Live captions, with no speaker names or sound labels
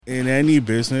In any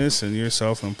business and you're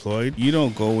self-employed, you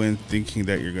don't go in thinking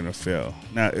that you're going to fail.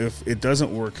 Now, if it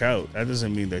doesn't work out, that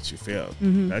doesn't mean that you failed.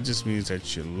 That just means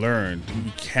that you learned.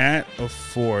 You can't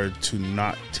afford to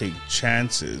not take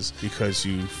chances because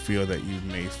you feel that you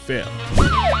may fail.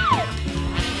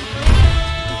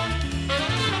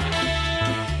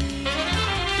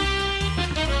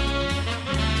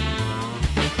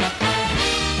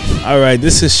 All right,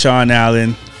 this is Shawn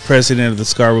Allen, president of the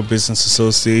Scarborough Business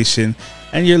Association,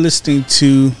 and you're listening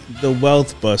to The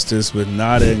Wealth Busters with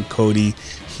Nada and Cody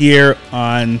here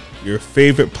on your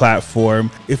favorite platform.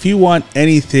 If you want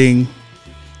anything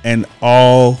and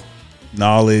all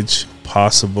knowledge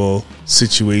possible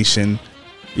situation,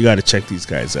 you got to check these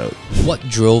guys out. What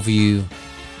drove you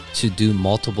to do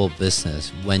multiple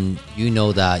business when you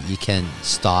know that you can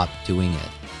stop doing it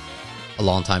a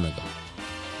long time ago?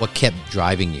 What kept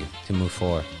driving you to move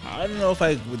forward? I don't know if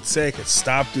I would say I could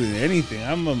stop doing anything.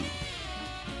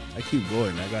 I keep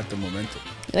going. I got the momentum.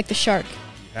 You're like the shark.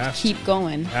 Keep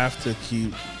going. You have to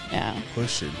keep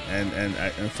pushing.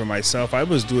 And for myself, I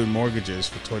was doing mortgages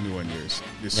for 21 years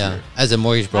this year. As a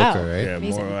mortgage broker, right?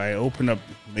 Yeah, I opened up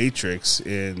Matrix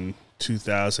in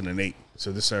 2008.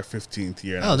 So this is our 15th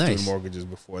year. And I was doing mortgages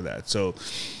before that. So,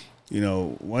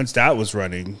 once that was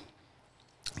running,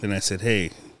 then I said,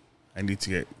 hey, I need to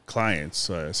get clients.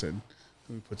 So I said,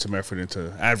 we put some effort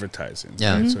into advertising.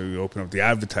 Yeah. Right? So we open up the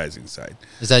advertising side.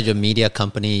 Is that your media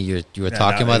company you were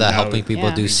talking about that helping people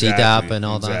do CDAP and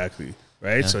all that? Exactly.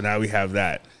 Right. Yeah. So now we have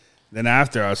that. Then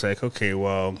after I was like, okay,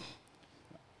 well,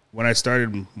 when I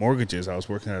started mortgages, I was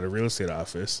working at a real estate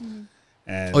office.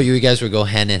 And you guys would go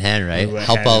hand in hand, right?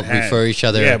 Help out, refer each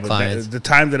other clients. The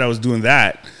time that I was doing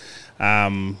that,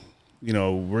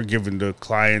 we're giving the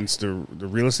clients, the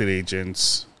real estate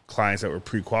agents, clients that were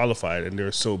pre-qualified, and they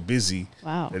were so busy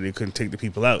that they couldn't take the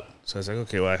people out. So I was like,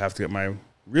 okay, well, I have to get my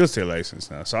real estate license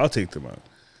now, so I'll take them out,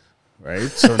 right?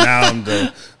 So now I'm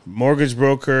the mortgage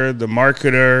broker, the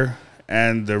marketer,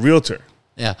 and the realtor.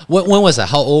 Yeah. When was that?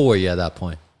 How old were you at that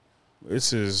point?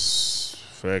 This is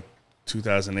like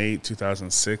 2008,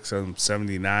 2006. I'm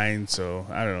 79, so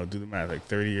I don't know, do the math, like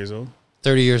 30 years old.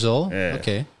 30 years old? Yeah.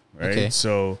 Okay. Right? Okay.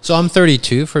 So I'm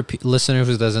 32. For listeners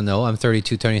who doesn't know, I'm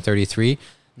 32, turning 33.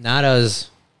 Not as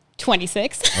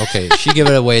 26. Okay, she give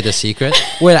it away the secret.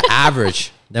 We're at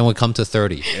average, then we come to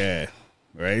 30. Yeah,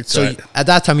 right. So at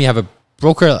that time, you have a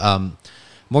broker,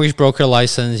 mortgage broker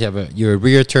license. You're a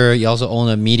realtor. You also own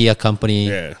a media company.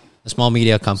 Yeah, a small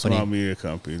media company.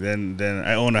 Then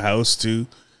I own a house too.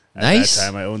 At that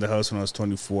time, I owned the house when I was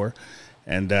 24,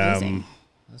 and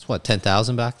that's what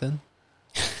 10,000 back then.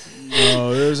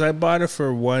 No, I bought it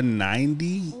for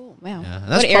 $190. Wow. Yeah,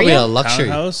 that's probably a luxury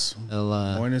house.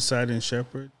 Morningside and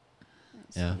Shepherd.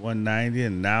 Yeah, $190,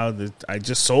 and now I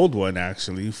just sold one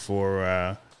actually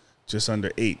for just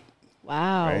under $8.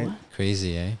 Wow, right?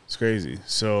 Crazy, eh? It's crazy.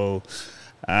 So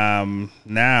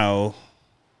now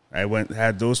I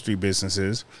had those three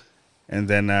businesses, and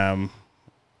then a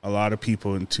lot of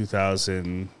people in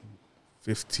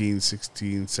 2015,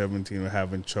 16, 17 were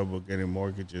having trouble getting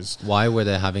mortgages. Why were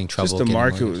they having trouble? Just the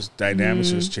market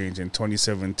dynamics was changing.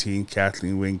 2017,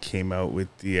 Kathleen Wing came out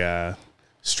with the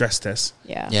stress test.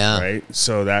 Yeah. Right?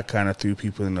 So that kind of threw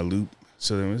people in the loop.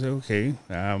 So then we said, okay,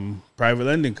 private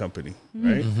lending company,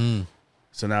 right? Mm-hmm.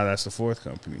 So now that's the fourth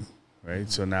company, right?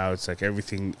 So now it's like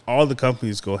everything, all the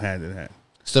companies go hand in hand.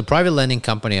 So the private lending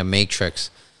company, a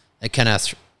Matrix, it kind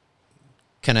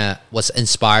of was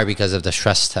inspired because of the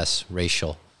stress test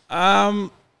ratio.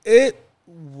 It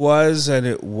was and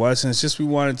it wasn't. It's just we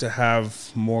wanted to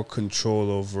have more control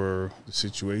over the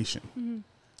situation. Mm-hmm.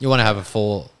 You want to have a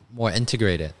more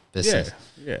integrated business.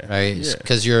 Yeah. Right?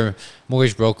 Because your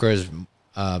mortgage broker's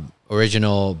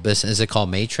original business, is it called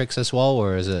Matrix as well,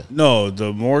 or is it? No,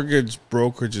 the mortgage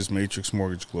brokerage is Matrix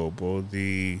Mortgage Global.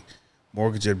 The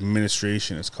mortgage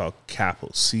administration is called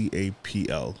CAPL,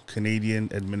 CAPL, Canadian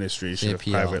Administration of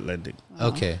Private Lending.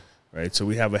 Okay. Right, so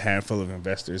we have a handful of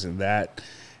investors in that,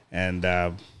 and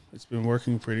it's been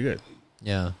working pretty good.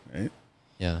 Yeah. Right?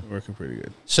 Yeah. Working pretty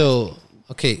good. So,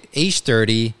 okay, age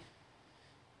 30,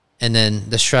 and then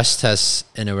the stress test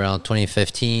in around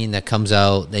 2015 that comes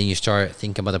out, then you start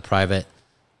thinking about the private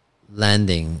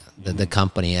lending, the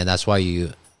company, and that's why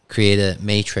you created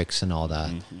Matrix and all that.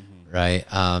 Mm-hmm. Right.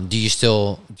 Do you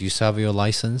still have your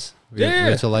license?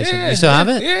 Realtor license? You still have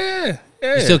it? Yeah.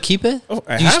 You still keep it? Oh,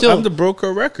 I'm the broker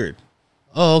of record.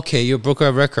 Oh, okay. You're a broker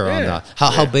of record on that.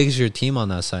 How big is your team on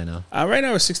that side now? Right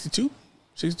now we're 62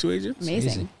 agents.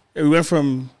 Amazing. Yeah, we went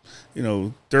from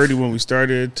 30 when we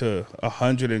started to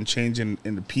 100 and change in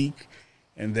the peak,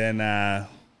 and then now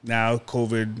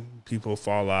COVID, people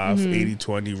fall off,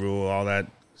 80-20 rule, all that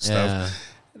stuff.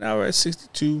 Now we're at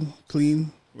 62,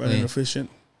 clean, running Clean. efficient.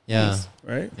 Yeah. Nice.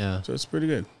 Right? Yeah. So it's pretty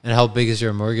good. And how big is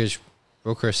your mortgage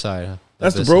broker side?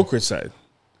 That's the business? brokerage side.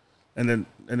 And then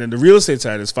the real estate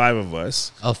side is 5 of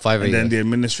us. Oh, 5 And then the the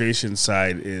administration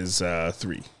side is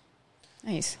 3.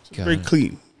 Nice. Very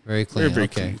clean. Very clean. Very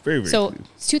okay. clean. Very So clean.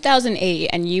 it's 2008,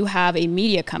 and you have a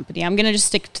media company. I'm gonna just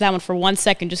stick to that one for 1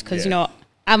 second, just because Yeah.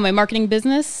 I have my marketing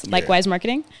business, likewise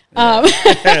marketing. Plug.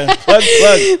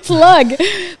 Plug.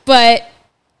 But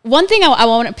one thing I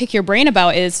want to pick your brain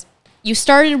about is you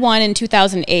started one in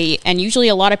 2008, and usually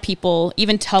a lot of people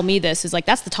even tell me this is like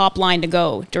that's the top line to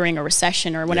go during a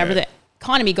recession or whenever Yeah. the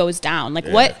economy goes down. Like,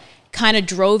 Yeah. what kind of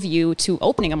drove you to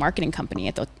opening a marketing company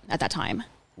at that time?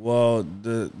 Well,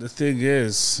 the thing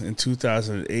is, in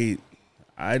 2008,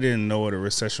 I didn't know what a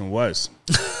recession was.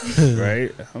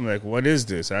 Right? I'm like, what is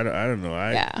this? I don't know.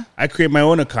 I create my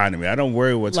own economy. I don't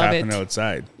worry what's Love happening it.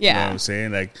 outside. You know Yeah. what I'm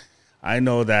saying? Like, I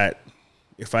know that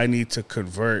if I need to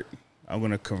convert, I'm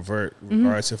going to convert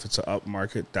regardless if it's an up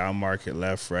market, down market,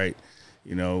 left, right.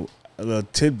 You know, a little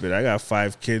tidbit. I got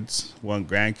 5 kids, 1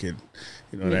 grandkid.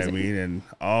 You know what I Amazing. mean? And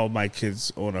all my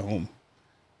kids own a home.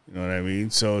 You know what I mean?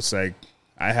 So it's like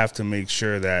I have to make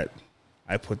sure that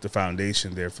I put the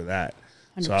foundation there for that.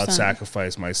 So I'll 100%.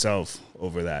 sacrifice myself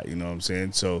over that. You know what I'm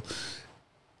saying? So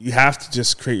you have to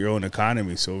just create your own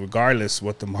economy. So regardless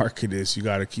what the market is, you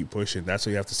got to keep pushing. That's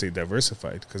why you have to stay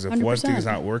diversified. Because if one thing is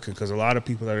 100%. not working, because a lot of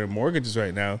people that are in mortgages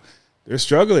right now, they're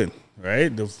struggling,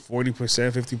 right? The 40%,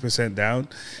 50% down.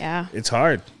 Yeah. It's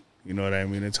hard. You know what I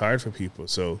mean? It's hard for people.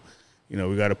 So, you know,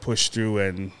 we got to push through,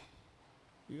 and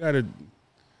you got to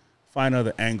find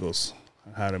other angles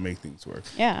on how to make things work.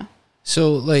 Yeah.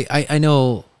 So, like, I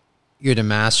know you're the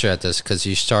master at this because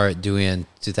you started doing it in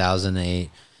 2008.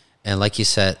 And like you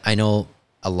said, I know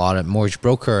a lot of mortgage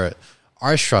broker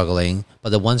are struggling, but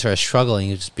the ones that are struggling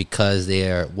is because they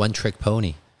are one-trick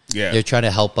pony. Yeah. They're trying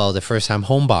to help out the first-time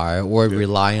home buyer or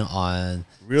relying on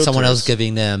someone else Realtors.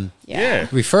 giving them Yeah.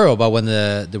 referral. But when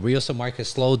the real estate market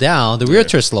slows down, the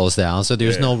realtor slows down, so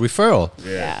there's no referral.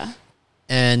 Yeah.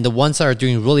 And the ones that are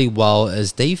doing really well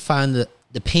is they find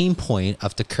the pain point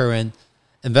of the current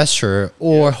investor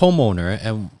or homeowner,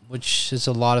 and which is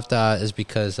a lot of that is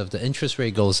because of the interest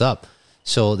rate goes up.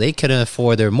 So they couldn't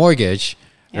afford their mortgage,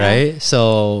 right?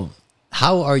 So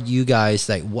how are you guys,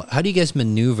 like, how do you guys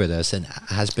maneuver this and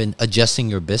has been adjusting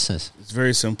your business? It's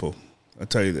very simple. I'll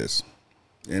tell you this.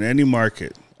 In any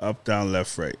market, up, down,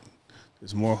 left, right,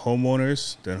 there's more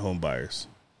homeowners than home buyers.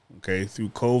 Okay? Through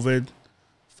COVID,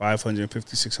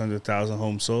 550, 600,000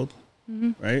 homes sold,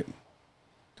 right?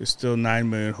 There's still 9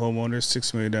 million homeowners,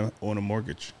 6 million of them own a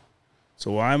mortgage.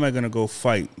 So why am I going to go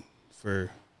fight for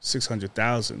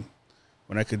 600,000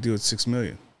 when I could do it 6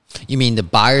 million? You mean the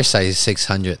buyer side is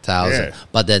 600,000, Yeah.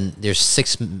 but then there's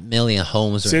 6 million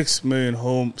homes.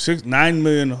 9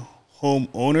 million home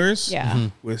owners Yeah.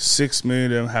 with 6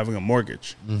 million of them having a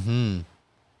mortgage. Mm-hmm.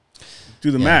 Do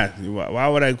the math. Why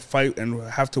would I fight and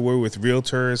have to work with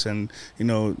realtors? And, you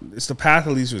know, it's the path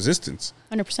of least resistance.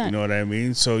 100%. You know what I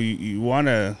mean? So you want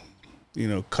to, you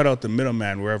know, cut out the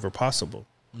middleman wherever possible.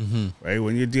 Mm-hmm. Right?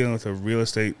 When you're dealing with a real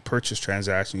estate purchase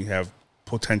transaction, you have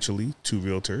potentially 2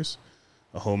 realtors,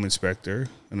 a home inspector,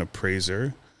 an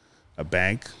appraiser, a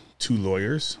bank, 2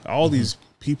 lawyers, all these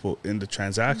people in the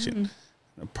transaction.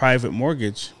 A private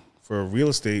mortgage for a real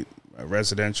estate, a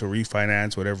residential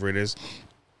refinance, whatever it is,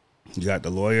 you got the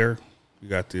lawyer, you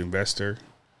got the investor,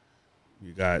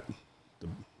 you got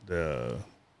the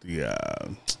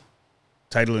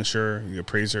title insurer, the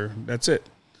appraiser. That's it.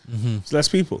 It's less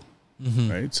people,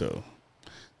 right? So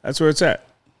that's where it's at.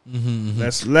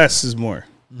 Less is more.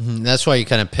 That's why you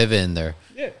kind of pivot in there.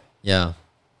 Yeah. Yeah.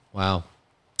 Wow.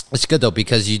 It's good though,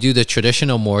 because you do the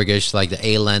traditional mortgage like the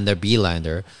A lender, B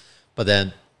lender, but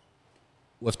then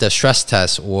with the stress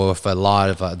test or with a lot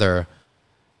of other,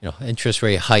 interest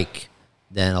rate hike,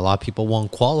 then a lot of people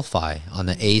won't qualify on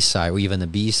the A side or even the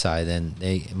B side, and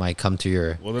they might come to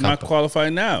your Well, they're not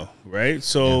qualified now, right?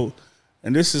 So,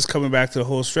 and this is coming back to the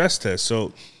whole stress test.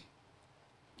 So,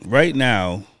 right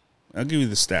now, I'll give you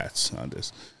the stats on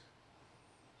this.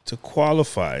 To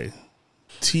qualify,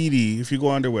 TD, if you go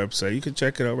on their website, you can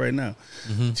check it out right now.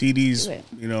 TD's, Do it.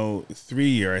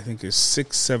 3-year, I think is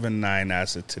 679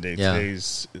 as of today. Yeah.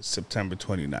 Today's September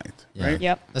 29th, Yeah. right?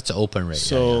 Yep. That's an open rate.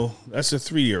 So that's a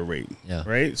 3-year rate, Yeah.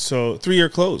 right? So 3-year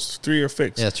closed, 3-year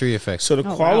fixed. yeah, 3-year fix. So to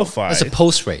wow. qualify, That's a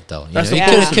post rate though. That's You a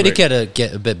could post rate.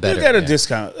 get a bit better. you get a yeah.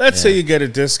 discount. Let's say you get a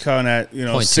discount at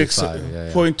 0.25,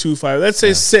 yeah. 0.25. Let's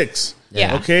say 6.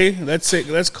 Yeah. Okay.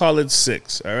 Let's call it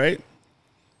 6. All right.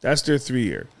 That's their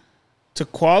 3-year. To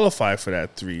qualify for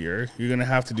that 3-year, you're gonna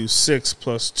have to do 6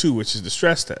 plus 2, which is the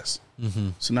stress test.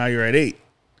 So now you're at 8.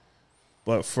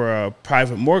 But for a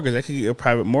private mortgage, I could get a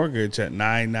private mortgage at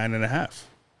 9.5,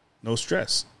 no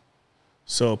stress.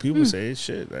 So people say,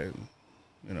 shit,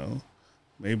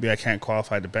 maybe I can't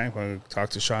qualify the bank. I'm going to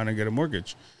talk to Shawn and get a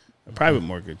mortgage, a private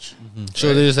mortgage.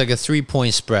 So there's like a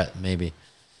 3-point spread, maybe.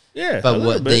 Yeah, but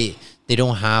what they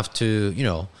don't have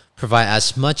to, provide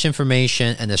as much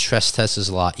information, and the stress test is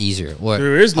a lot easier. Or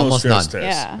there is no almost stress none,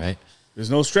 test. Yeah. right?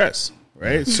 There's no stress,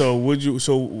 right? So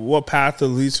what path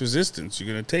of least resistance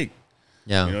you're going to take?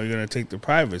 Yeah. You're going to take the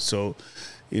private. So,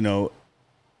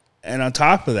 and on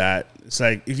top of that, it's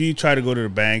like if you try to go to the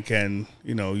bank and,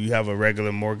 you have a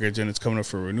regular mortgage and it's coming up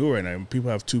for renewal right now, people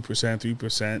have 2%,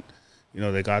 3%.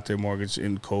 They got their mortgage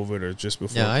in COVID or just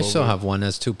before. Yeah, I COVID. still have one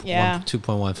that's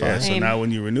 2.15. Yeah, so now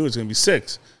when you renew, it's going to be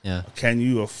 6. Yeah. Can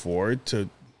you afford to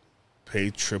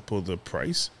pay triple the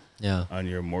price on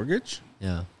your mortgage?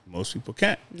 Yeah. Most people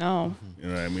can't. No. You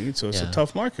know what I mean? So it's a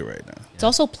tough market right now. It's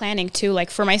also planning too. Like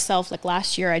for myself, like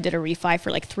last year I did a refi for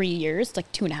like 3 years,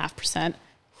 like 2.5%.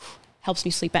 Helps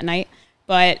me sleep at night.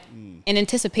 But in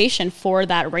anticipation for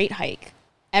that rate hike,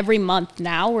 every month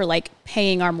now we're like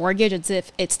paying our mortgage as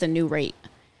if it's the new rate.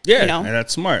 Yeah, and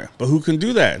that's smart. But who can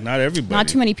do that? Not everybody. Not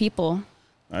too many people.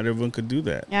 Not everyone could do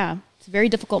that. Yeah. It's a very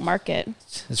difficult market.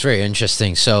 It's very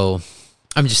interesting. So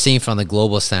I'm just seeing from the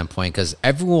global standpoint, because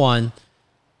everyone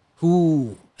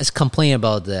who is complaining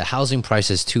about the housing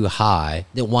prices too high,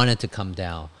 they want it to come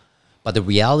down. But the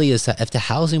reality is that if the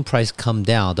housing price come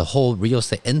down, the whole real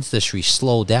estate industry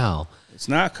slow down. It's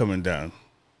not coming down.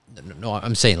 No,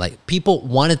 I'm saying like people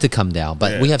want it to come down,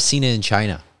 but we have seen it in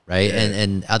China, right? Yeah.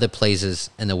 And other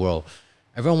places in the world.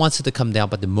 Everyone wants it to come down,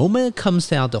 but the moment it comes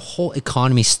down, the whole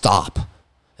economy stop.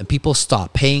 And people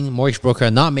stop paying. Mortgage broker are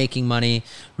not making money.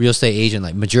 Real estate agent,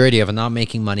 like majority of them, are not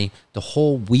making money. The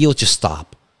whole wheel just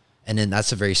stop. And then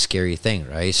that's a very scary thing,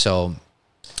 right? So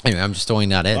anyway, I'm just throwing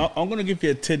that in. I'm going to give you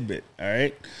a tidbit, all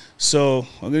right? So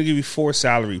I'm going to give you 4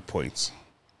 salary points.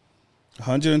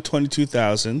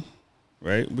 $122,000,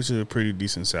 right? Which is a pretty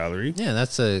decent salary. Yeah,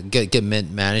 that's a good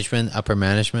mid management, upper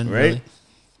management, right? Really.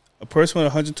 A person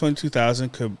with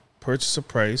 $122,000 could purchase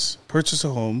a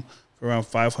home for around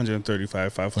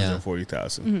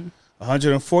 $540,000.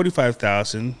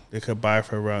 $145,000 they could buy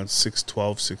for around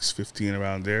 $612,000, $615,000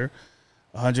 around there.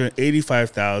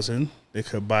 $185,000 they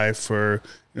could buy for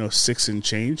 6 and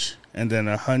change, and then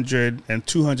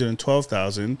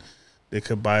 $212,000 they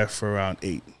could buy for around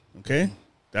 8. Okay,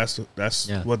 that's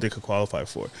what they could qualify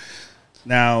for.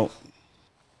 Now,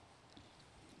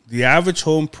 the average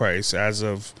home price as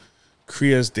of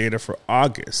CREA's data for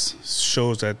August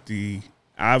shows that the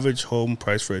average home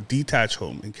price for a detached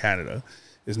home in Canada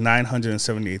is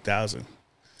 $978,000.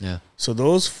 Yeah. So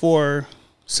those 4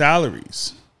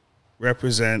 salaries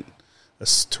represent a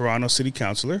Toronto City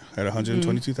Councillor at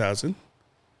 $122,000,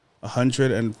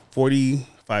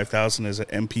 $145,000 is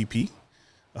an MPP,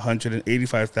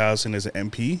 $185,000 is an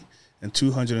MP, and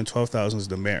 $212,000 is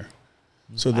the mayor.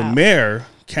 So the mayor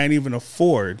can't even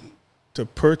afford to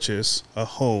purchase a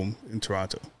home in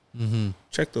Toronto.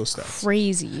 Check those stats.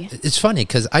 Crazy. It's funny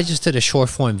because I just did a short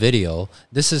form video.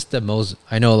 This is the most,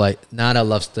 I know like Nada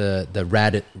loves the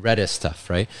Reddit stuff,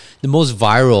 right? The most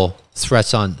viral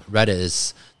threats on Reddit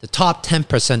is the top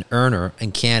 10% earner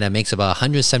in Canada makes about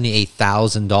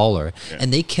 $178,000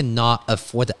 and they cannot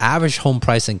afford, the average home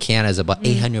price in Canada is about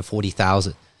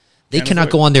 $840,000. They cannot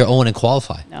go on their own and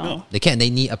qualify. No. They can't. They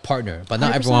need a partner, but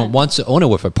not 100%. everyone wants to own it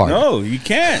with a partner. No, you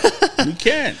can't. You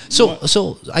can't.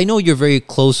 So I know you're very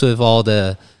close with all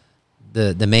the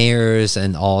mayors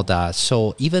and all that.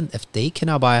 So even if they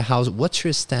cannot buy a house, what's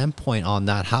your standpoint on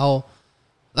that? How,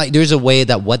 like, there's a way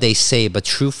that what they say, but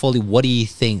truthfully, what do you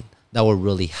think that will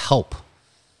really help?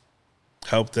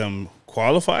 Help them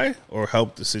qualify or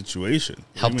help the situation?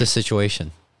 Help the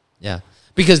situation. Yeah.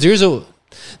 Because there's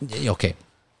okay.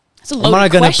 It's a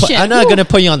loaded question. I'm not going to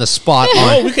put you on the spot.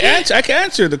 Oh, we can answer. I can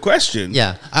answer the question.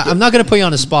 Yeah. I'm not going to put you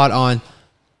on the spot on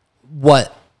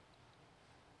what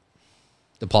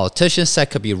the politicians said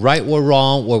could be right or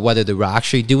wrong, or whether they were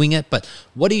actually doing it. But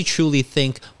what do you truly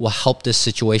think will help this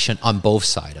situation on both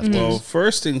sides of this? Well,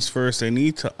 first things first, they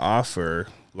need to offer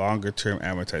longer-term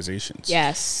amortizations.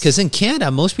 Yes. Because in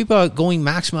Canada, most people are going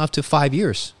maximum up to 5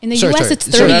 years. In the US, it's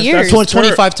 30 years.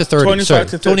 25 to 30. 25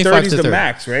 to 30 is the 30.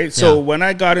 max, right? So when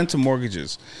I got into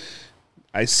mortgages,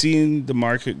 I seen the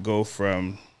market go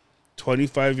from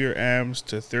 25-year AMs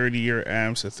to 30-year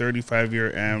AMs to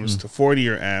 35-year AMs to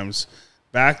 40-year AMs,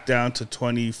 back down to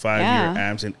 25-year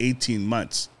AMs in 18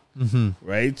 months.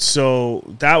 Right? So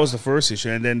that was the first issue.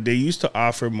 And then they used to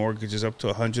offer mortgages up to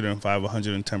 105,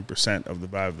 110% of the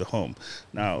value of the home.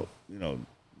 Now,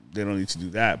 they don't need to do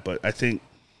that. But I think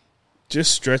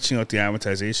just stretching out the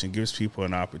amortization gives people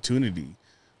an opportunity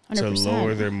 100%. to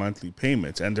lower their monthly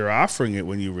payments. And they're offering it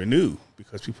when you renew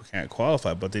because people can't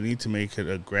qualify, but they need to make it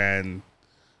a grand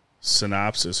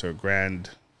synopsis or grand,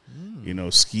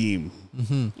 scheme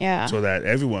Yeah. so that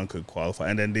everyone could qualify.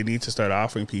 And then they need to start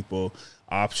offering people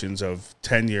options of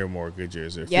 10-year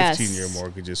mortgages or 15-year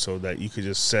mortgages so that you could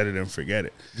just set it and forget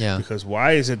it. Yeah. Because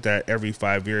why is it that every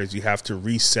 5 years you have to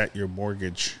reset your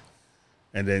mortgage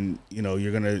and then,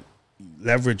 you're going to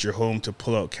leverage your home to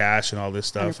pull out cash and all this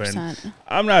stuff? 100%. And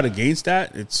I'm not against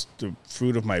that. It's the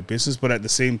fruit of my business. But at the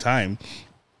same time,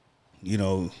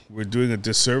 we're doing a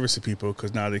disservice to people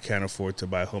because now they can't afford to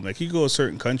buy a home. Like you go to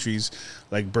certain countries,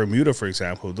 like Bermuda, for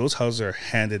example, those houses are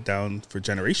handed down for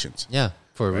generations. Yeah,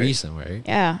 for a reason, right?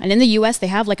 Yeah. And in the U.S., they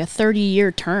have like a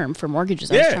 30-year term for mortgages.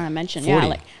 I was trying to mention.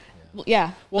 40.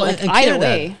 Well, in either Canada,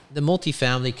 way. the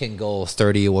multifamily can go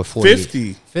 30 or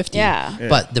 40. 50. Yeah.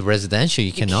 But the residential,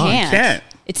 you cannot. Can't.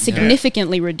 It's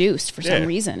significantly reduced for some Yeah.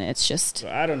 reason. It's just. So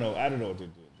I don't know what they're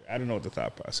doing. I don't know what the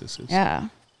thought process is. Yeah.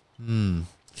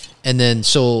 And then,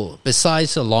 so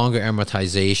besides the longer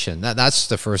amortization, that's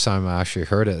the first time I actually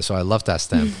heard it. So I love that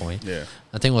standpoint. Yeah.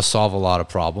 I think will solve a lot of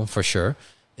problem for sure.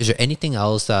 Is there anything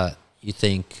else that you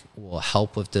think will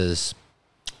help with this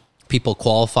people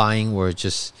qualifying or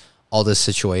just all this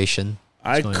situation?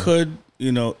 I could,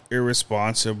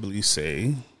 irresponsibly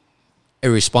say,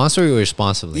 Irresponsibly or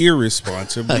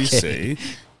irresponsibly? say,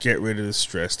 get rid of the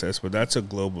stress test, but that's a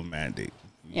global mandate.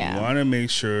 Yeah. You want to make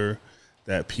sure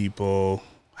that people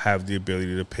have the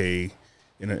ability to pay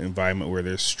in an environment where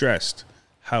they're stressed.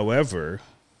 However,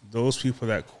 those people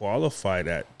that qualified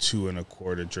at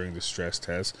 2.25 during the stress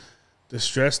test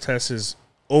is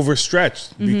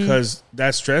overstretched because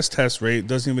that stress test rate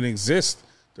doesn't even exist.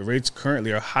 The rates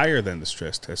currently are higher than the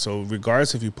stress test. So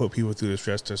regardless if you put people through the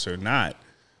stress test or not,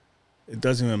 it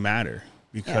doesn't even matter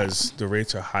because the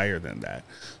rates are higher than that.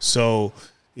 So,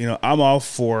 I'm all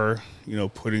for,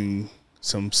 putting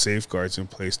some safeguards in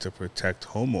place to protect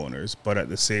homeowners, but at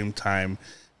the same time,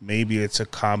 maybe it's a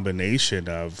combination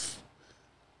of,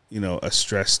 a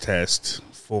stress test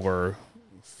for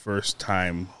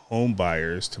first-time home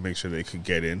buyers to make sure they could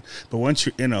get in. But once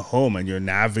you're in a home and you're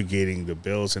navigating the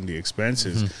bills and the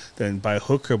expenses, then by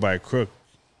hook or by crook,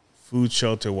 food,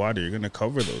 shelter, water, you're going to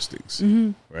cover those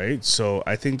things, right? So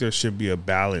I think there should be a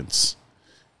balance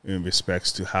in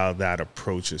respects to how that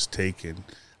approach is taken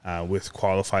with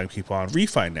qualifying people on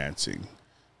refinancing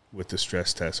with the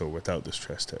stress test or without the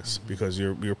stress test, because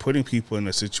you're putting people in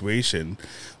a situation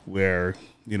where,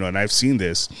 and I've seen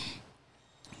this,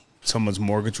 someone's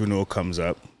mortgage renewal comes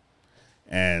up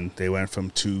and they went from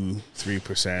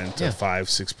 2-3% to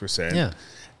 5-6%. Yeah.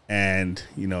 And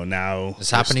now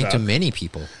it's happening to many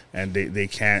people, and they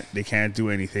can't do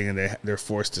anything, and they're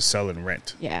forced to sell and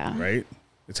rent. Yeah. Right.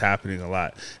 It's happening a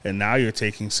lot, and now you're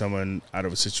taking someone out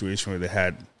of a situation where they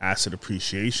had asset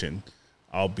appreciation,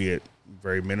 albeit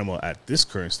very minimal at this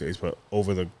current stage, but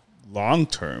over the long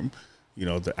term,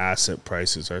 the asset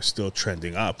prices are still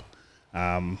trending up.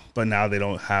 But now they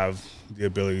don't have the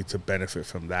ability to benefit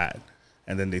from that.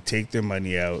 And then they take their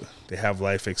money out. They have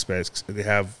life expenses, and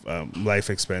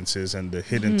the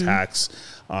hidden tax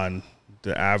on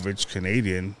the average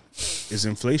Canadian is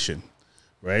inflation,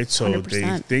 right? So 100%.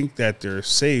 they think that they're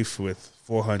safe with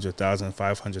 $400,000,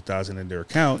 $500,000 in their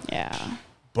account. Yeah.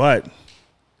 But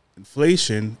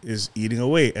inflation is eating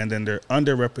away, and then they're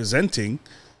underrepresenting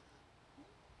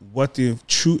what the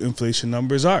true inflation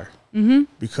numbers are.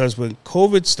 Because when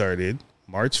COVID started,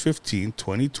 March 15,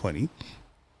 2020,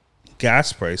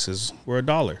 gas prices were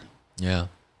 $1. Yeah.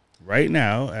 Right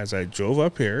now, as I drove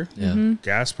up here, Yeah.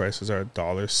 gas prices are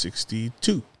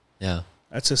 $1.62. Yeah.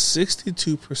 That's a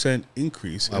 62%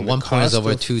 increase. At in one the point, it's cost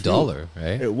over of fuel. $2,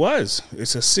 right? It was.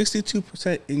 It's a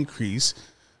 62% increase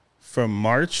from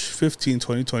March 15,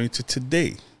 2020 to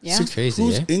today. Yeah. Crazy,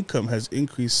 Whose eh? income has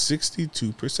increased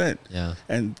 62%. Yeah.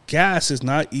 And gas is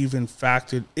not even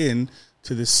factored in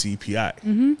to the CPI.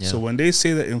 Yeah. So when they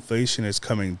say that inflation is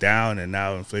coming down and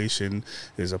now inflation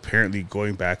is apparently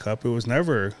going back up, it was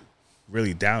never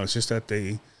really down. It's just that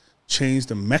they changed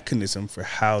the mechanism for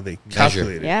how they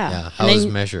calculate it. Yeah. Yeah. How is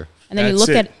measure? And then That's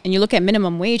it. you look at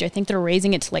minimum wage. I think they're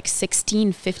raising it to like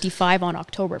 $16.55 on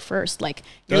October 1st. Like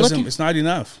It's not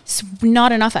enough. It's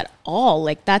not enough at all.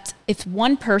 Like that's if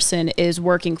one person is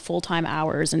working full-time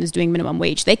hours and is doing minimum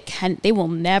wage, they will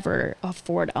never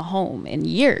afford a home in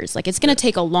years. Like it's going to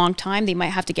take a long time. They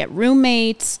might have to get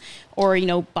roommates or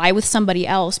buy with somebody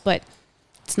else, but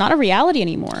it's not a reality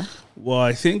anymore. Well,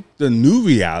 I think the new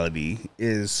reality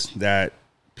is that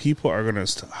people are going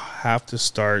to have to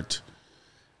start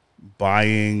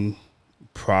buying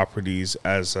properties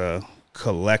as a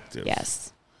collective.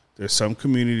 Yes. There's some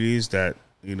communities that,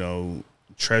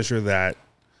 treasure that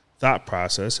thought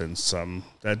process and some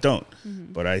that don't.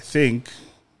 But I think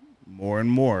more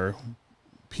and more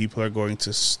people are going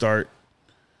to start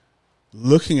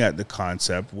looking at the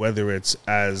concept, whether it's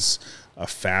as a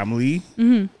family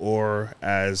or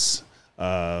as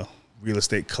a real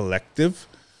estate collective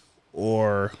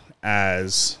or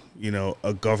as,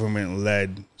 a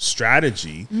government-led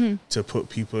strategy to put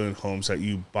people in homes that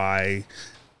you buy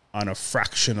on a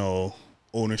fractional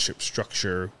ownership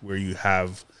structure where you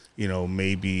have,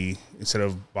 maybe instead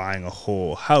of buying a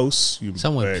whole house,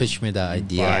 Someone pitched me that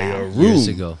idea buy a room years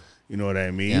ago. You know what I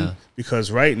mean? Yeah.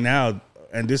 Because right now,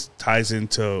 and this ties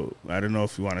into, I don't know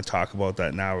if you want to talk about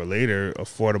that now or later,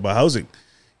 affordable housing.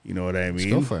 You know what I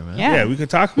mean? Let's go for it, man. Yeah. We could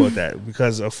talk about that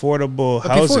because affordable But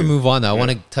housing. before we move on, I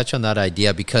want to touch on that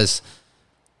idea because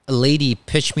a lady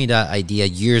pitched me that idea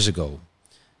years ago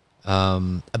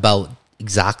about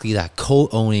exactly that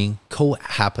co-owning,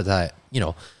 co-habitat.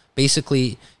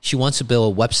 Basically, she wants to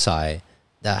build a website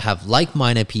that have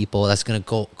like-minded people that's going to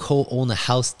go co-own a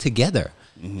house together,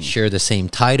 share the same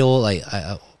title. Like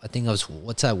I think it was,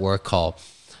 what's that word called?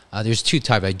 There's two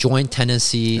types, like joint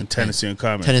tenancy and tenancy in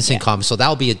common. Tenancy in common. So that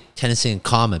would be a tenancy in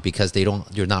common because they're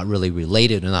not really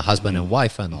related. They're not husband and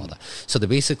wife and all that. So they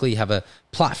basically have a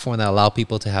platform that allow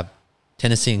people to have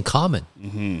tenancy in common,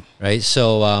 right?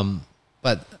 So,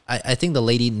 but I think the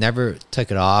lady never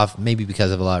took it off, maybe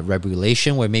because of a lot of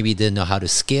regulation, where maybe didn't know how to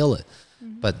scale it.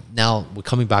 But now we're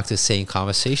coming back to the same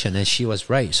conversation, and she was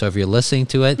right. So if you're listening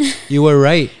to it, you were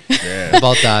right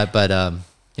about that. But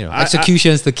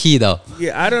execution is the key, though.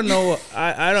 Yeah, I don't know.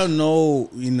 I don't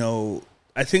know.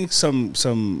 I think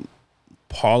some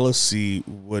policy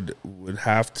would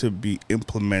have to be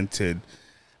implemented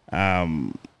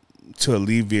to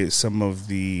alleviate some of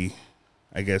the,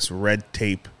 I guess, red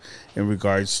tape in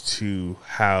regards to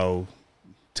how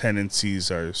tenancies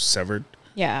are severed.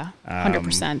 Yeah,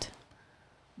 100%.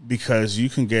 Because you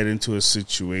can get into a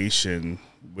situation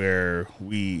where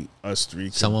us three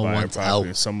can Someone buy wants a property out.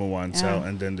 and someone wants out,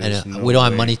 and then And there's no we don't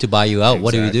have way. money to buy you out.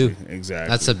 What do we do?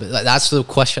 Exactly. That's the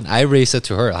question I raised it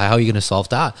to her. How are you going to solve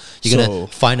that? You're going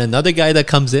to find another guy that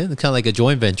comes in, kind of like a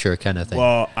joint venture kind of thing.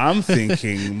 Well, I'm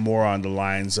thinking more on the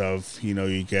lines of,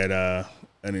 you get an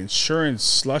insurance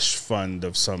slush fund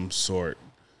of some sort,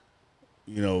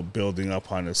 building up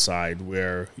on the side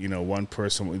where, one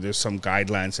person, there's some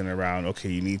guidelines in around, okay,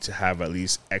 you need to have at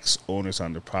least X owners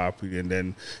on the property, and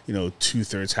then,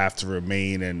 2/3 have to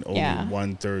remain and only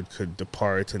 1/3 could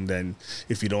depart. And then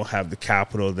if you don't have the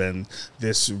capital, then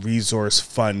this resource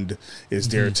fund is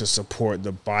there to support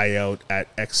the buyout at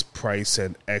X price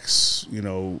and X,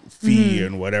 fee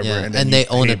and whatever. Yeah. And then they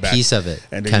you own pay a back, piece of it.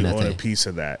 and then you own a piece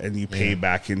of that, and you pay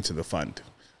back into the fund.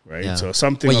 Right. Yeah. So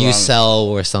something when you along, sell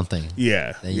or something.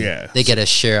 Yeah. Then Yeah. They get a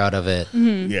share out of it.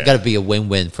 Yeah. Got to be a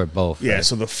win-win for both. Yeah, right?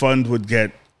 so the fund would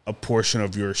get a portion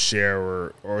of your share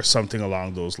or something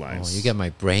along those Oh, lines. you get my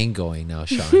brain going now,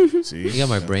 Shawn. See? You got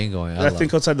my brain going. I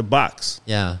think outside the box.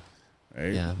 Yeah.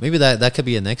 Right? Yeah. Maybe that could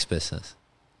be a next business.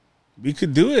 We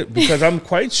could do it because I'm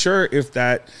quite sure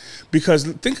because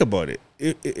think about it.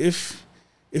 If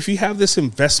you have this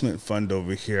investment fund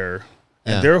over here,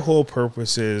 and their whole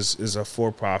purpose is a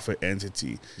for-profit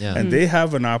entity, and they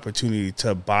have an opportunity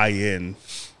to buy in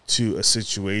to a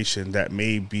situation that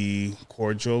may be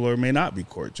cordial or may not be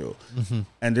cordial.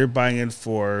 And they're buying in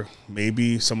for,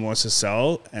 maybe someone wants to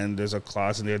sell, and there's a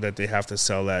clause in there that they have to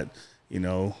sell at,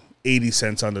 80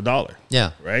 cents on the dollar.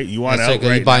 Yeah. Right? You want That's out like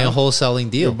right you're buying now. a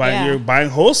wholesaling deal. You're buying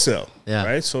wholesale. Yeah.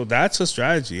 Right? So that's a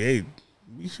strategy. Hey,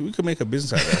 we could make a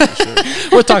business out of that for sure.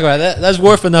 We're talking about that. That's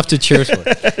worth enough to cheers for.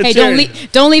 Hey,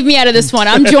 don't leave me out of this one.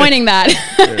 I'm joining that.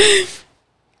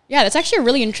 Yeah, that's actually a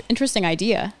really interesting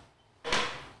idea.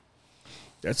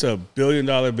 That's $1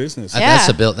 billion business. Yeah.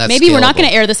 That's Maybe we're not scalable. going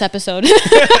to air this episode.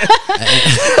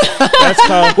 That's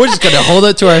called We're just going to hold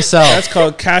it to ourselves. that's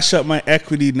called cash up my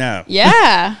equity now.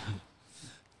 Yeah.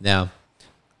 Yeah.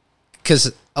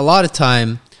 Because a lot of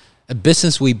time, a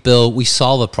business we build, we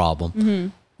solve a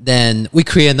problem. Then we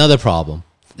create another problem.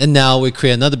 And now we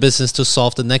create another business to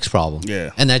solve the next problem.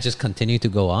 Yeah. And that just continue to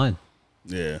go on.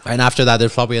 Yeah. And after that,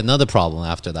 there's probably another problem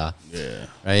after that. Yeah.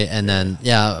 Right. And then,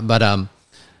 but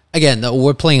again,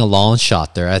 we're playing a long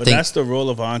shot there. I But think that's the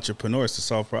role of entrepreneurs, to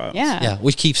solve problems. Yeah.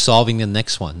 we keep solving the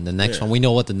next one. We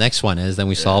know what the next one is, then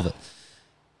we solve it.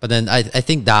 But then I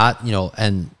think that,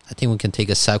 and I think we can take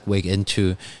a segue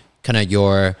into kind of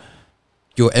your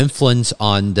influence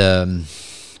on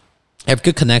have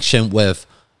good connection with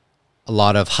a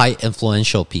lot of high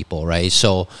influential people, right?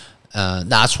 So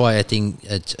That's why I think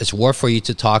it's worth for you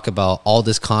to talk about all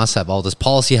this concept, all this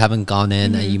policy haven't gone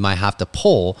in, and you might have to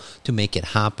pull to make it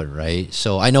happen, right?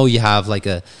 So I know you have like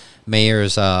a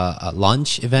mayor's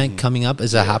lunch event coming up.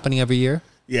 Is that happening every year?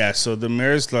 Yeah, so the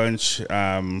mayor's lunch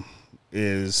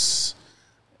is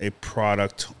a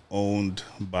product owned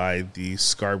by the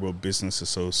Scarborough Business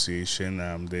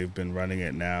Association. They've been running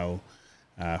it now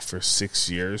for 6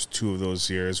 years. 2 of those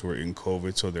years were in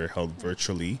COVID, so they're held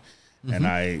virtually. And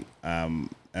I am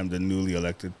the newly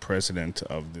elected president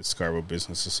of the Scarborough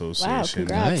Business Association. Wow,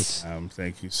 congrats. Nice.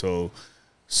 Thank you.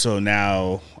 So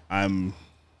now I'm,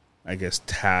 I guess,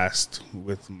 tasked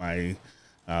with my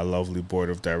lovely board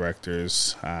of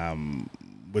directors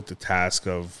with the task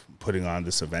of putting on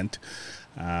this event.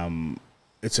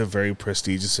 It's a very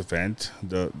prestigious event.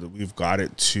 We've got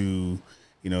it to,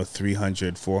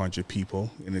 300, 400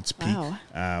 people in its peak.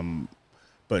 Wow.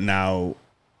 But now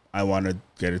I want to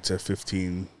get it to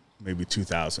 15, maybe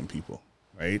 2,000 people,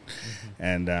 right?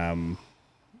 And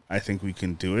I think we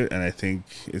can do it, and I think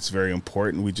it's very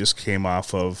important. We just came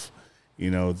off of,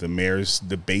 the mayor's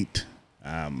debate,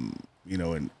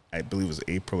 in I believe it was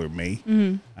April or May.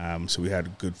 So we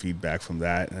had good feedback from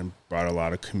that and brought a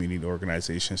lot of community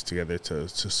organizations together to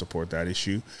support that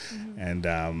issue. And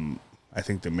I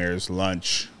think the mayor's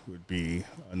lunch would be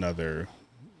another,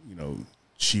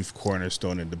 chief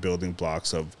cornerstone in the building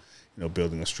blocks of,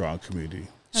 building a strong community.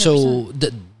 100%. So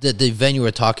the event you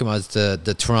were talking about is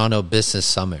the Toronto Business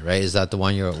Summit, right? Is that the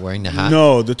one you're wearing the hat?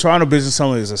 No, the Toronto Business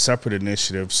Summit is a separate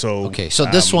initiative. So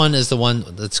this one is the one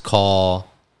that's called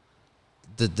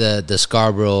the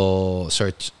Scarborough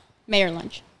Mayor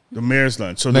lunch. The mayor's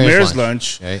lunch. So Mayor's the mayor's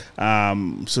lunch, lunch.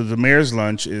 right? So the mayor's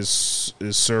lunch is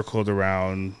circled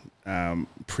around.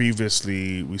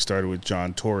 Previously, we started with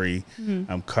John Tory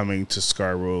coming to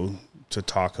Scarborough to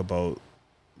talk about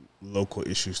local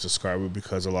issues to Scarborough,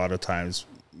 because a lot of times,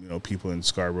 people in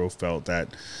Scarborough felt that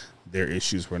their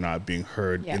issues were not being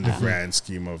heard in the grand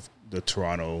scheme of the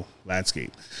Toronto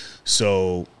landscape.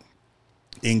 So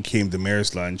in came the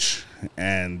mayor's lunch,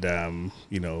 and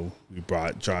we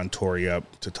brought John Tory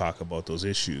up to talk about those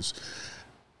issues.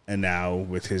 And now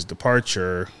with his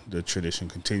departure, the tradition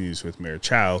continues with Mayor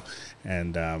Chow,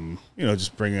 and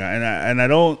just bringing out, and I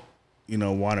don't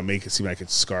want to make it seem like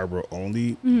it's Scarborough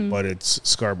only, but it's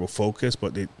Scarborough focused.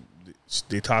 But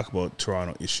they talk about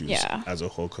Toronto issues as a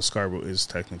whole, because Scarborough is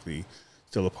technically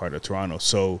still a part of Toronto.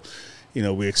 So,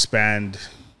 we expand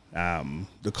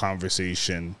the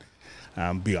conversation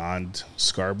beyond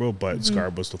Scarborough, but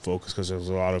Scarborough's the focus, because there's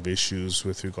a lot of issues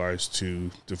with regards to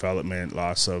development,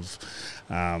 loss of,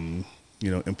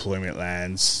 employment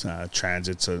lands,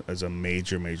 transits as a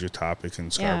major topic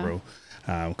in Scarborough,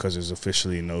 because there's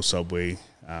officially no subway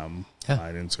line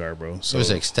in Scarborough. So there's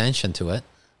an extension to it.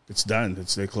 It's done.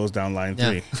 They closed down line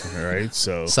 3, right?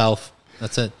 So South.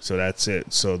 That's it. So that's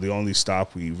it. So the only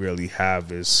stop we really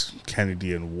have is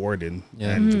Kennedy and Warden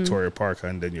and Victoria Park,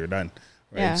 and then you're done.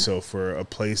 Right. Yeah. So for a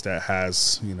place that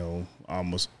has,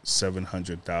 almost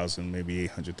 700,000, maybe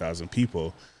 800,000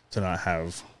 people, to not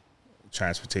have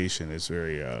transportation is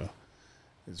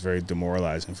very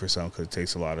demoralizing for some, because it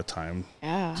takes a lot of time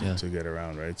to get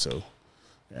around. Right. So,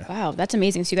 Wow, that's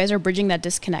amazing. So you guys are bridging that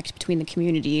disconnect between the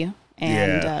community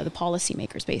and the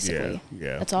policymakers, basically.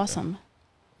 Yeah. That's awesome.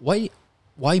 Why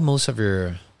most of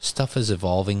your stuff is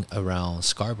evolving around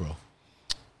Scarborough?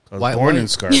 I was born in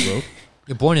Scarborough.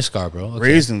 You're born in Scarborough. Okay.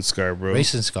 Raised in Scarborough.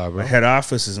 My My head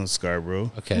office is in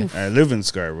Scarborough. Okay. I live in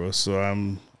Scarborough, so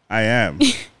I am.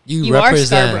 You are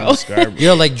Scarborough. Scarborough.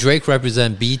 You're like Drake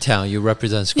represent B-Town. You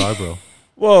represent Scarborough.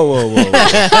 Whoa.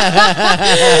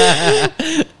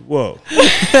 Whoa.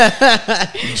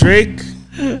 Drake,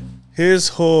 his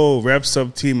whole rep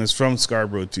sub team is from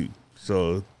Scarborough too.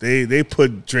 So they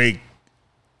put Drake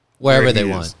Wherever where they he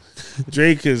want. is.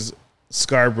 Drake is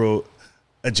Scarborough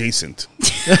adjacent.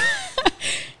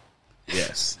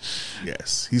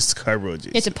 Yes. He's Scarborough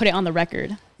adjacent. You have to put it on the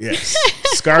record. Yes.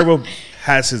 Scarborough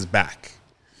has his back.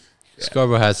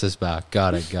 Scarborough has his back.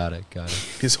 Got it.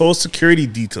 His whole security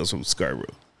details from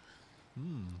Scarborough.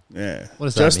 Yeah. What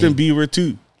does that Justin mean? Bieber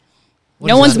too.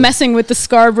 No one's messing with the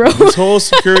Scarborough. His whole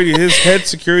security, his head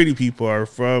security people are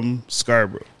from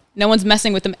Scarborough. No one's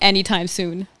messing with them anytime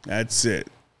soon. That's it.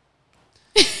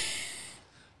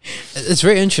 It's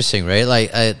very interesting, right?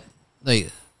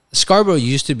 Like Scarborough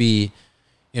used to be,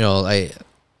 like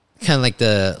kind of like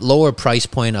the lower price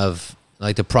point of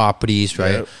like the properties,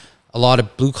 right? Yep. A lot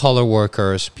of blue collar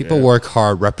workers, people work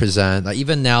hard, represent. Like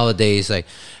even nowadays, like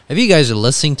if you guys are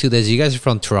listening to this, you guys are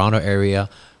from Toronto area,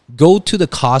 go to the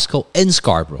Costco in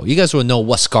Scarborough. You guys will know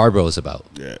what Scarborough is about.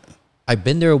 Yeah. I've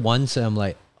been there once and I'm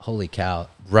like, holy cow,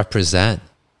 represent.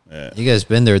 You guys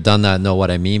been there, done that, know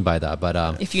what I mean by that.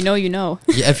 But If you know, you know.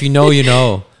 yeah, if you know, you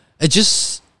know.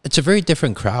 It's a very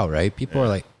different crowd, right? People are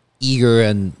like eager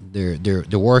and they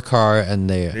work hard and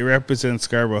They represent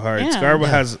Scarborough hard. Yeah. Scarborough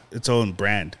has its own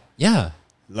brand. yeah.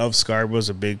 Love Scarborough is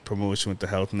a big promotion with the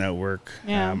Health Network.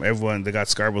 Yeah. Everyone, they got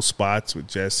Scarborough spots with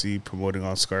Jesse promoting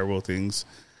all Scarborough things.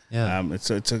 Yeah.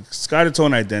 It's got its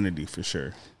own identity for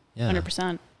sure. Yeah.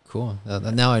 100%. Cool.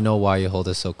 Now I know why you hold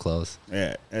it so close.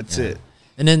 Yeah, that's it.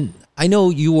 And then I know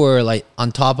you were like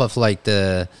on top of like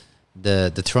the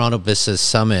Toronto Business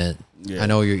Summit. Yeah. I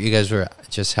know you guys were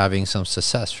just having some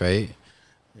success, right?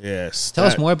 Yes. Tell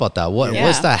us more about that. What's Yeah.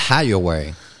 that hat you're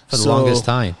wearing for the longest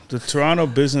time? The Toronto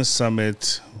Business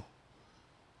Summit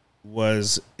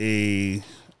was a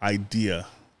idea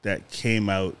that came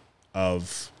out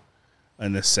of a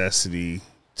necessity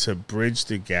to bridge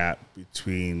the gap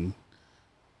between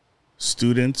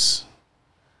students,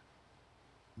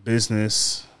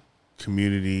 business,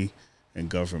 community, and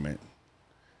government.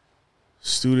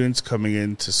 Students coming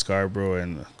into Scarborough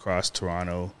and across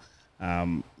Toronto,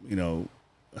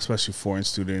 especially foreign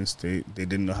students, they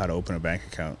didn't know how to open a bank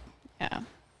account. Yeah.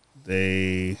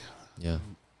 They Yeah.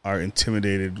 are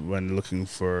intimidated when looking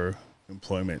for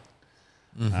employment.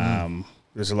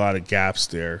 There's a lot of gaps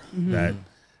there that,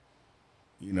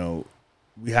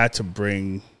 we had to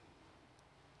bring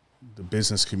the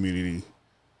business community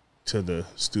to the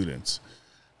students.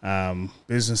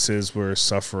 Businesses were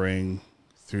suffering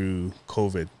through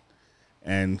COVID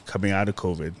and coming out of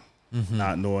COVID,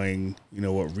 not knowing,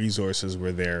 what resources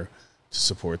were there to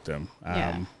support them.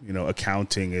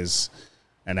 Accounting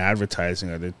and advertising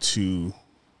are the two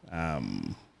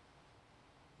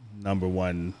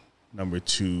number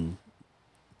two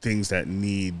things that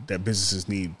businesses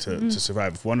need to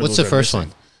survive. If one of What's those the first missing,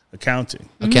 one? Accounting,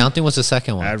 Accounting was the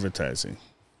second one. advertising,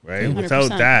 right? 100%. Without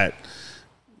that,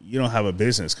 you don't have a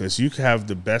business because you could have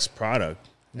the best product.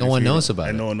 No one knows about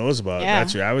it. No one knows about it. Yeah.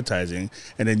 That's your advertising.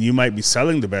 And then you might be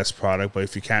selling the best product, but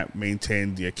if you can't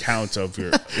maintain the account of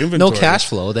your inventory. No cash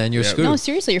flow, then you're Yeah. screwed. No,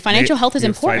 seriously, your financial health is your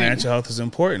important. Financial health is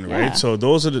important, right? Yeah. So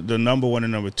those are the number one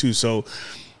and number two. So,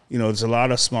 there's a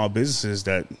lot of small businesses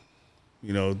that,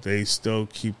 they still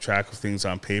keep track of things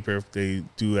on paper if they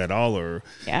do at all, or,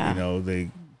 Yeah. they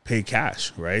pay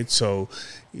cash, right? So,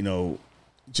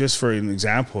 just for an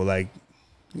example, like,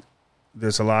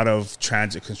 there's a lot of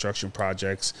transit construction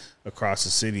projects across the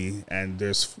city, and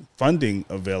there's funding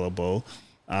available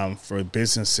for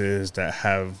businesses that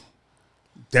have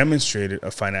demonstrated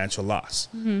a financial loss.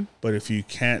 But if you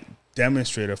can't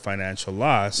demonstrate a financial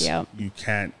loss, Yep. you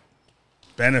can't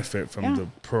benefit from Yeah. the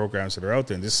programs that are out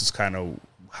there. And this is kind of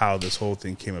how this whole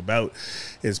thing came about,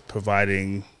 is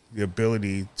providing the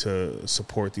ability to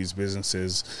support these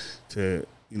businesses to,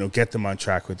 get them on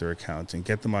track with their accounting,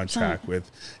 get them on track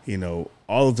with,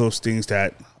 all of those things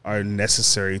that are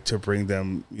necessary to bring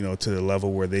them, to the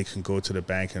level where they can go to the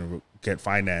bank and get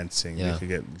financing, Yeah. they can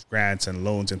get grants and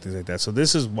loans and things like that. So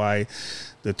this is why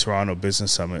the Toronto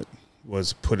Business Summit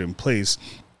was put in place,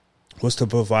 was to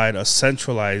provide a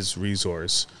centralized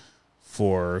resource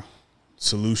for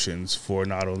solutions for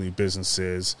not only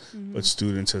businesses but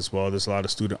students as well. There's a lot of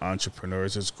student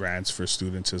entrepreneurs. There's grants for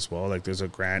students as well. Like, there's a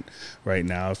grant right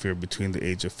now if you're between the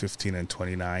age of 15 and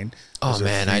 29. Oh, There's a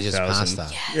man, I just 3,000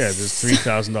 passed that. Yeah, there's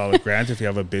 $3,000 grant if you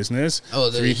have a business.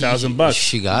 Oh, $3,000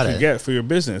 she got you it. get for your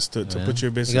business to put your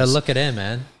business. You gotta look it in,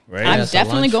 man. Right? I'm That's a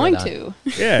definitely lunch for going that.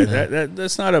 to. Yeah,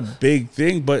 that's not a big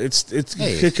thing, but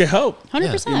Hey. it could help.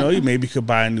 100%. You maybe could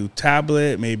buy a new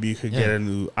tablet, maybe you could get Yeah. a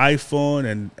new iPhone,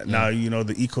 and now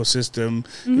the ecosystem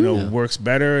Yeah. works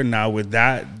better. And now with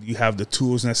that, you have the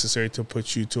tools necessary to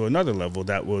put you to another level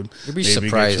that would. You'd be maybe get you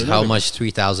surprised how another- much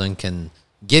 3,000 can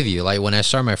give you. Like, when I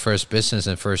started my first business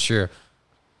in first year,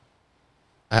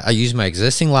 I used my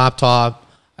existing laptop.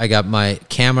 I got my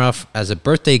camera as a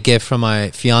birthday gift from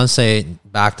my fiance,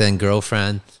 back then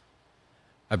girlfriend.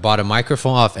 I bought a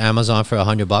microphone off Amazon for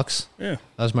 $100. Yeah,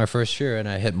 That was my first year, and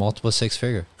I hit multiple six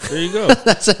figure. there you go.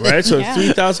 Right, so Yeah.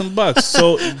 $3,000.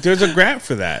 So there's a grant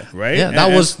for that, right? Yeah, And-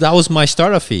 that was my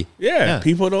startup fee. Yeah,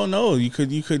 people don't know.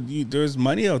 There's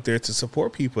money out there to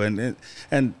support people, and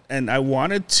I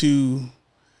wanted to,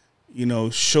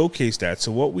 showcase that.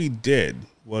 So what we did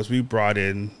was we brought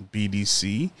in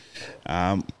BDC,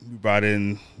 we brought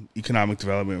in economic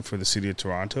development for the city of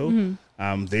Toronto.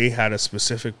 They had a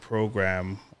specific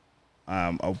program,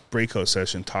 a breakout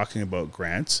session talking about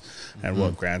grants and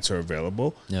what grants are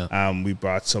available. Yeah. We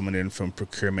brought someone in from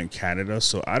Procurement Canada.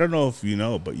 So I don't know if you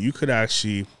know, but you could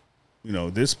actually,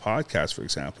 this podcast, for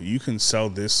example, you can sell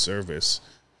this service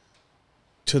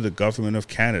to the government of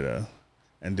Canada,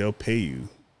 and they'll pay you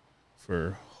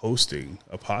for hosting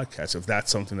a podcast if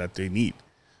that's something that they need,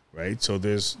 right? So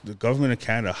there's the government of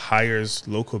Canada hires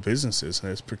local businesses,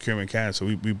 and it's Procurement Canada. So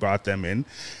we brought them in,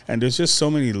 and there's just so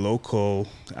many local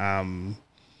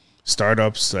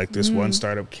startups. Like this one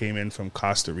startup came in from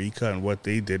Costa Rica, and what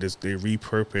they did is they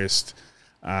repurposed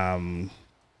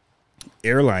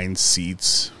airline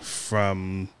seats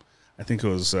from, I think it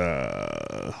was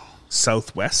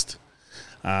Southwest,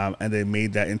 and they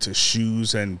made that into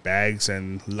shoes and bags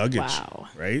and luggage. Wow.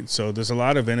 Right? So there's a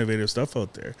lot of innovative stuff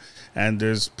out there, and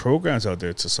there's programs out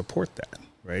there to support that,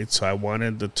 right? So I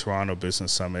wanted the Toronto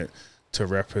Business Summit to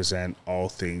represent all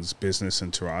things business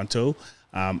in Toronto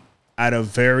at a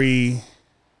very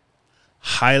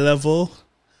high level,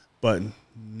 but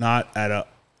not at a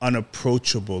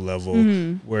unapproachable level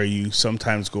where you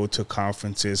sometimes go to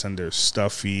conferences and they're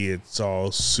stuffy. It's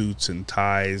all suits and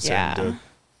ties, and the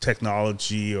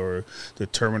technology or the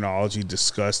terminology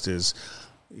discussed is,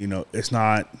 it's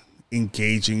not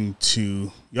engaging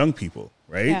to young people,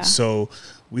 right? Yeah. So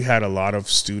we had a lot of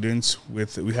students we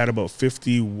had about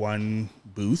 51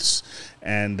 booths,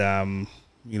 and 10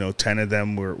 of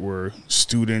them were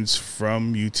students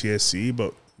from UTSC,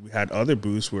 but we had other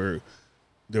booths where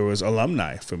there was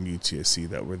alumni from UTSC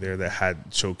that were there that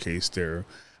had showcased their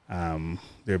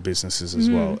businesses as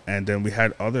well. And then we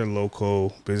had other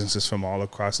local businesses from all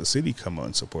across the city come out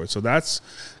and support. So that's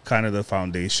kind of the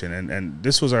foundation. And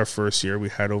this was our first year. We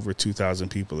had over 2,000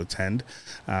 people attend.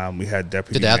 We had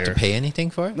deputy Did they have mayor. to pay anything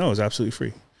for it? No, it was absolutely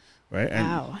free, right?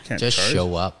 Wow. And you can't Just charge.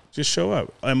 show up. Just show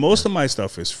up. And most of my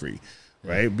stuff is free,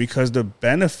 right? Because the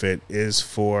benefit is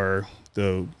for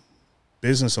the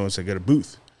business owners to get a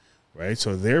booth, right?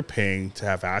 So they're paying to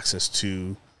have access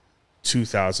to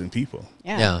 2,000 people.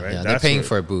 Yeah. Right? They're That's paying what-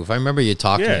 for a booth. I remember you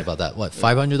talking to me Yeah. about that. What,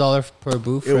 $500 per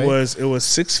booth? It right? was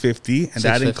 $650, and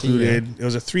that $650, included it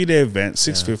was a 3-day event,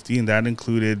 $650, and that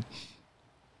included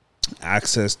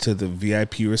access to the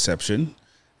VIP reception.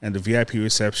 And the VIP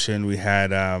reception, we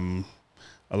had a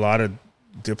lot of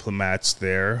diplomats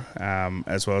there,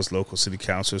 as well as local city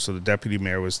councilors. So the deputy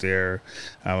mayor was there,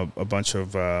 a bunch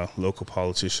of local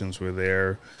politicians were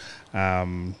there.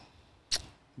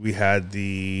 We had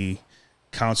the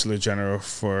Consular General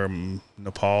from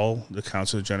Nepal, the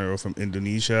Consular General from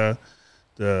Indonesia,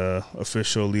 the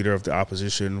official leader of the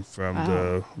opposition from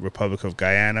the Republic of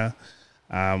Guyana.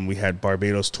 We had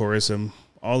Barbados Tourism,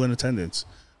 all in attendance,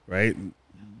 right?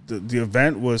 The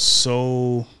event was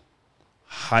so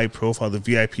high profile, the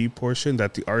VIP portion,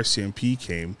 that the RCMP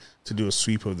came to do a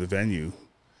sweep of the venue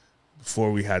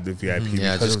before we had the VIP.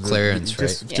 Yeah, because just of the- clearance,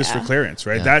 just, right? Just for Yeah. clearance,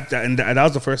 right? Yeah. That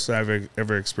was the first time I've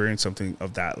ever experienced something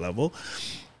of that level.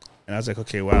 And I was like,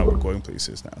 okay, wow, we're going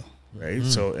places now, right?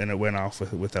 So, and it went off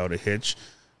without a hitch.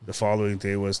 The following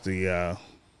day was the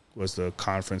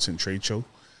conference and trade show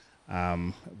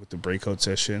with the breakout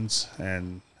sessions,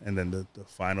 and then the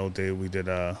final day we did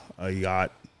a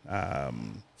yacht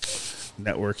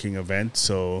networking event.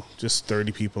 So just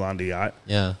 30 people on the yacht.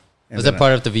 Yeah. And Was then that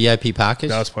part of the VIP package?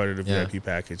 That was part of the Yeah. VIP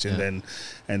package. And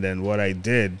Yeah. then what I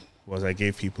did was I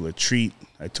gave people a treat.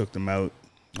 I took them out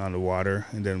on the water,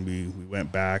 and then we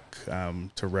went back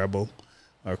to Rebel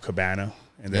or Cabana,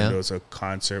 and then Yeah. there was a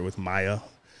concert with Maya,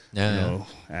 Yeah.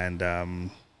 and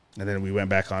then we went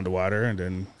back on the water, and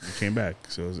then we came back.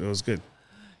 So it was good.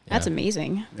 That's Yeah.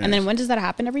 amazing. Yeah. And then when does that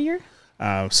happen every year?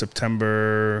 Next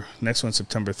one,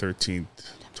 September 13th,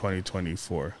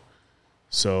 2024.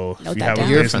 So Note if you that have down. a A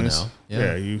year from business, now.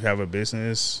 Yeah. you have a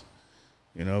business,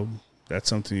 that's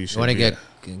something you should You want to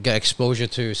be get exposure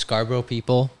to Scarborough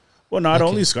people? Well, not Okay.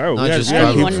 only Scarborough. Not We had just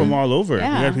people Scarborough. from all over.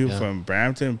 Yeah. We had people Yeah. from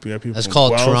Brampton. We had people That's from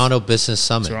called Guelph, Toronto Business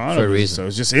Summit Toronto. for a reason. So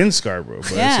it's just in Scarborough,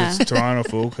 but Yeah. it's Toronto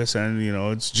focus, and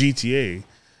it's GTA.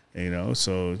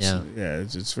 So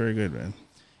it's very good, man.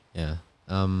 Yeah.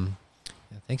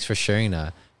 Thanks for sharing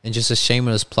that. And just a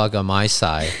shameless plug on my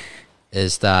side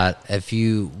is that if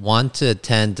you want to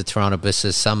attend the Toronto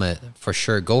Business Summit, for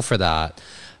sure, go for that.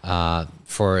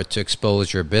 To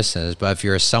expose your business. But if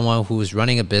you're someone who's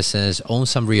running a business, owns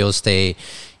some real estate,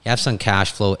 you have some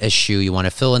cash flow issue, you want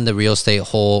to fill in the real estate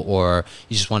hole, or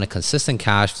you just want a consistent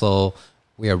cash flow,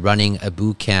 we are running a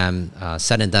boot camp,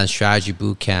 Said and Done Strategy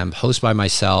Boot Camp, hosted by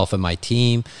myself and my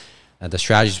team. The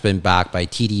strategy's been backed by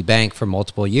TD Bank for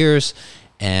multiple years,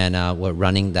 and we're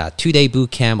running that 2-day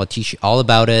boot camp. We'll teach you all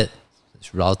about it.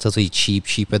 It's relatively cheap,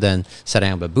 cheaper than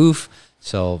setting up a booth.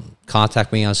 So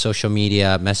contact me on social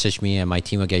media, message me, and my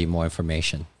team will get you more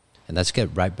information. And let's get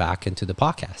right back into the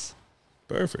podcast.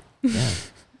 Perfect. Yeah.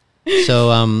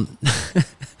 So,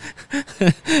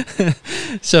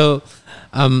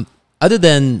 other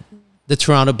than the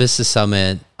Toronto Business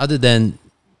Summit, other than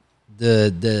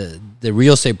the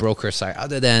real estate broker side,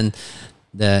 other than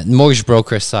the mortgage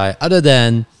broker side, other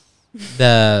than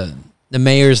the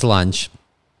mayor's lunch,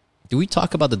 do we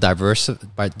talk about the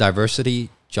diversity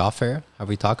job fair? Have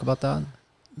we talked about that?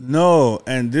 No,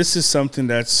 and this is something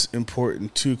that's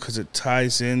important too because it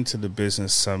ties into the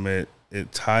business summit.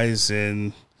 It ties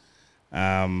in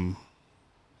to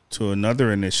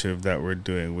another initiative that we're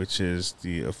doing, which is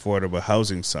the Affordable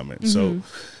Housing Summit. So,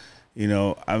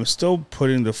 I'm still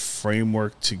putting the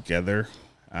framework together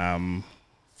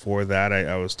for that.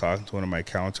 I was talking to one of my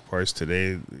counterparts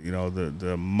today.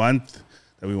 The month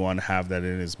that we want to have that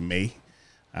in is May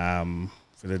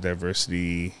for the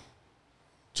diversity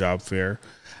job fair.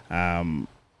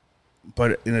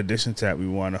 But in addition to that, we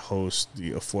want to host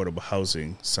the Affordable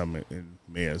Housing Summit in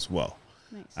May as well.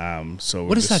 Nice. So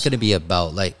what is that going to be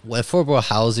about? Like, affordable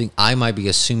housing, I might be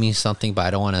assuming something, but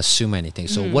I don't want to assume anything.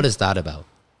 So what is that about?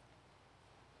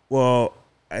 Well,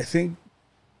 I think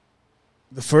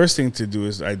the first thing to do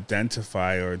is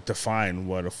identify or define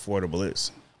what affordable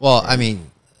is. Well, I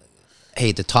mean,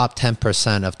 hey, the top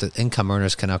 10% of the income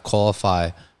earners cannot qualify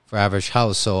for average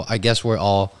house. So I guess we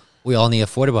all need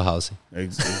affordable housing.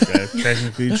 That's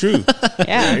technically true.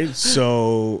 Yeah. Right?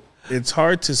 So it's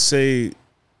hard to say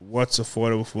what's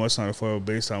affordable from what's not affordable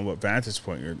based on what vantage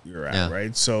point you're at, Yeah.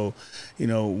 right? So,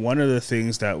 one of the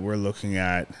things that we're looking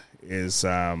at is,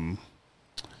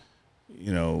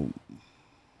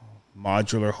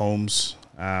 modular homes.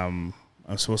 I'm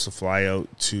supposed to fly out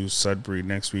to Sudbury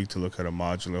next week to look at a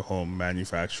modular home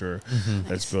manufacturer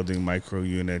that's building micro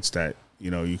units that,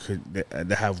 you could,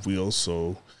 they have wheels,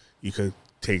 so you could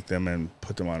take them and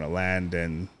put them on a land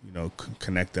and,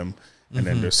 connect them. And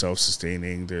then they're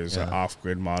self-sustaining. There's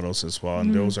off-grid models as well.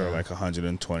 And those are like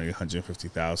 120,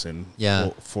 150,000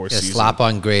 for season. Slap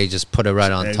on grade, just put it right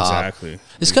on top. Exactly.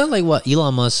 It's kind of like what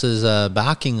Elon Musk is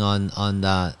backing on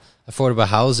that affordable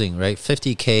housing, right?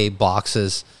 50K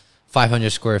boxes, 500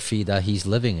 square feet that he's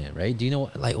living in, right? Do you know,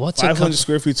 what's 500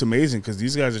 square feet is amazing because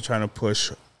these guys are trying to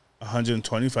push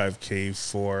 125K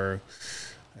for,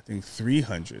 I think,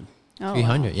 300. Oh,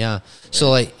 300, wow. yeah.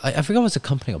 So I forgot what's the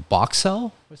company, a box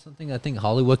cell or something. I think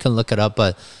Hollywood can look it up,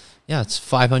 but yeah, it's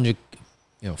 500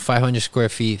 square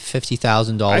feet,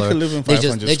 $50,000. I could live in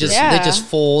 500 They Yeah. just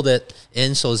fold it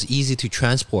in so it's easy to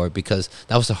transport because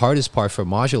that was the hardest part for a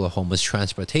modular home was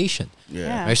transportation.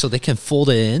 Yeah. Right, so they can fold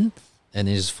it in and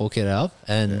they just fold it up,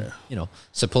 and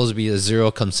supposed to be a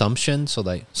zero consumption, so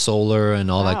like solar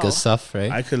and all that Wow. good stuff, right?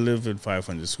 I could live in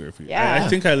 500 square feet. Yeah. I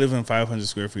think I live in 500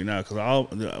 square feet now because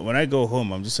when I go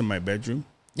home, I'm just in my bedroom.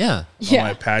 Yeah. On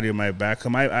my patio, my back.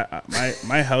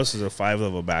 My house is a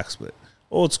 5-level backsplit,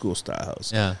 old school style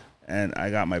house. Yeah. And I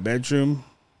got my bedroom,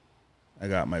 I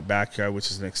got my backyard,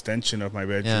 which is an extension of my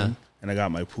bedroom, and I got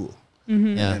my pool.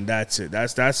 Yeah. And that's it.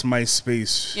 That's my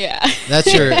space. Yeah.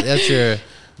 That's your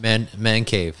man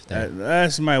cave. There.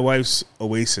 That's my wife's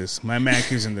oasis. My man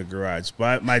cave's in the garage,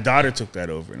 but my daughter took that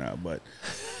over now. But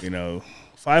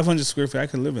 500 square feet, I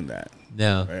could live in that.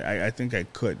 Yeah. Right? I think I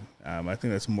could. I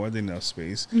think that's more than enough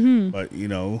space. But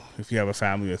if you have a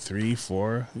family of 3,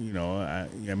 4,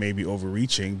 you may be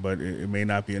overreaching, but it may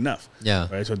not be enough. Yeah.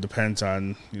 Right. So it depends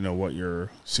on what your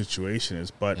situation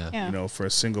is. But Yeah. for a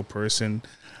single person,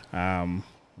 a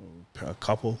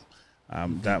couple,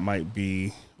 that might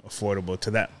be affordable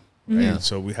to them. Right? Yeah.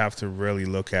 So we have to really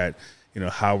look at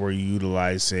how we're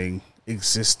utilizing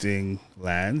existing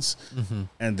lands,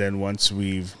 and then once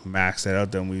we've maxed that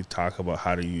out, then we talk about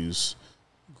how to use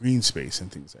green space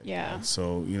and things like that.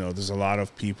 So there's a lot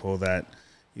of people that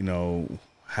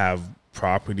have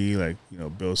property like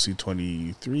Bill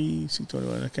C-23,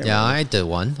 C-21. I can't remember. I did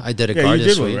one. I did a Yeah, garden you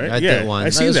did suite. one, right? I Yeah, did one. I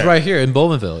seen It's that. right here in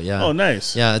Bowmanville. Yeah. Oh,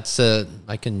 nice. Yeah, it's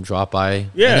I can drop by.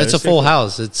 Yeah, and it's a it's full different.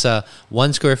 house. It's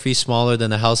 1 square feet smaller than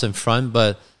the house in front,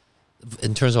 but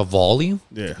in terms of volume,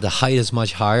 the height is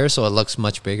much higher, so it looks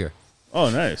much bigger. Oh,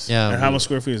 nice. Yeah, And how much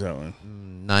square feet is that one?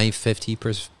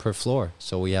 $950 per floor.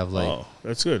 So we have Oh,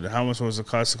 that's good. How much was the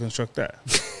cost to construct that?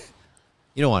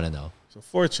 you don't want to know. It's a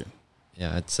fortune.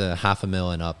 Yeah, it's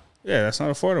 $500,000 and up. Yeah, that's not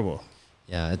affordable.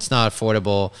 Yeah, it's not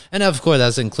affordable. And of course,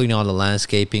 that's including all the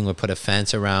landscaping. We put a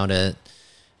fence around it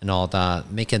and all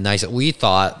that. Make it nice. We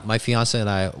thought, my fiance and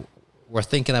I were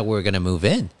thinking that we were going to move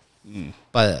in.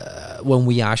 But when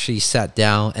we actually sat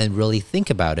down and really think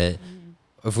about it,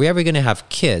 if we're ever going to have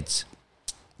kids,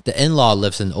 the in-law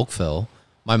lives in Oakville.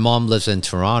 My mom lives in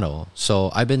Toronto.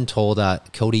 So I've been told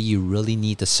that, Cody, you really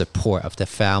need the support of the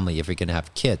family if you're going to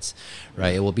have kids,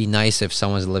 right? It will be nice if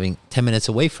someone's living 10 minutes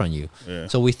away from you. Yeah.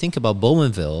 So we think about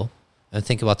Bowmanville and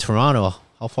think about Toronto.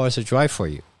 How far is the drive for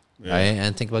you? Yeah. Right?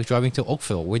 And think about driving to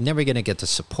Oakville. We're never going to get the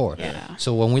support. Yeah.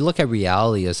 So when we look at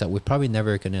reality is that we're probably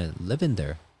never going to live in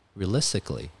there.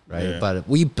 realistically, right? Yeah. But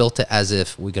we built it as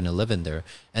if we're gonna live in there,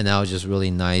 and now it's just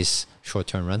really nice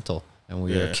short-term rental, and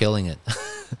we are killing it.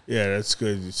 Yeah, that's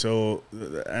good. So,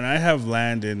 and I have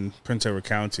land in Prince Edward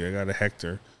County. I got a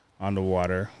hectare on the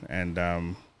water, and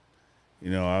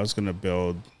I was gonna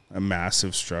build a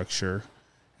massive structure,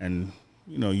 and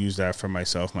use that for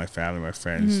myself, my family, my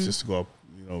friends, just to go up,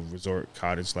 resort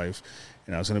cottage life,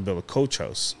 and I was gonna build a coach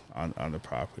house on the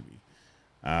property.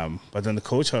 But then the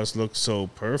coach house looked so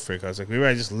perfect. I was like, maybe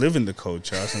I just live in the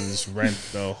coach house and just rent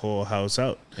the whole house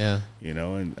out. Yeah.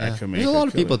 And I can make. There's a lot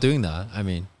of people doing that. I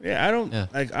mean, yeah, I don't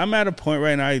like. I'm at a point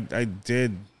right now. I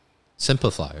did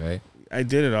simplify, right? I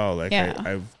did it all. Like Yeah.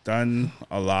 I've done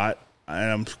a lot,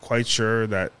 and I'm quite sure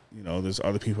that there's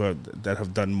other people that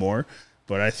have done more.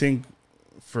 But I think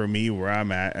for me, where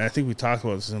I'm at, and I think we talked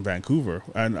about this in Vancouver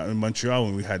and in Montreal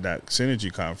when we had that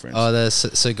Synergy conference. Oh, the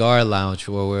cigar lounge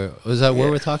where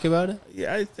we're talking about it?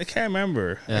 Yeah, I can't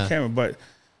remember. Yeah. I can't remember.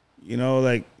 But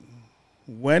like,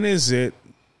 when is it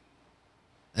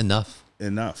Enough.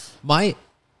 My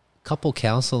couple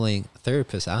counseling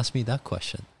therapist asked me that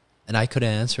question, and I couldn't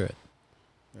answer it.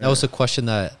 That was a question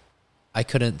that I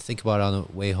couldn't think about on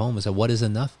the way home. Is that what is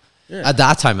enough? Yeah. At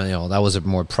that time, that was a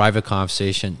more private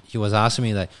conversation. He was asking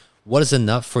me, like, what is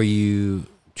enough for you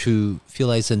to feel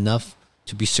like it's enough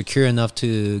to be secure enough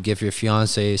to give your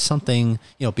fiance something,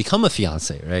 become a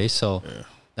fiance, right? So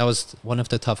that was one of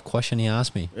the tough questions he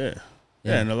asked me. Yeah,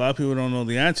 and a lot of people don't know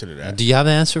the answer to that. Do you have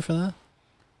an answer for that?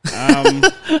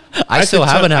 I still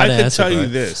haven't had an answer. I can tell for you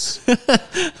it.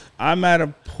 this. I'm at a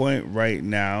point right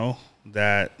now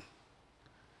that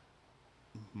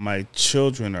my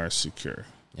children are secure.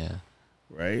 Yeah.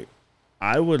 Right?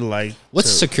 I would like What's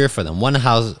to, secure for them? One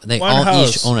house. They one all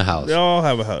house. each own a house. They all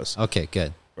have a house. Okay,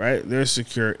 good. Right? They're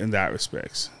secure in that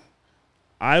respect.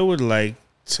 I would like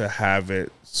to have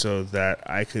it so that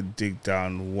I could dig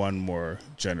down one more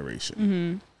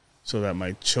generation. So that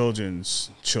my children's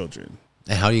children.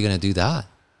 And how are you going to do that?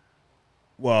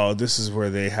 Well, this is where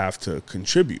they have to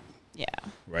contribute. Yeah.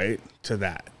 Right? To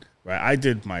that. Right? I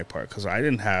did my part because I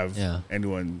didn't have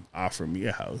anyone offer me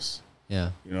a house.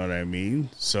 Yeah. You know what I mean?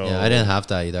 So I didn't have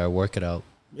that either. I work it out.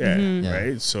 Yeah, Yeah.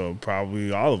 right? So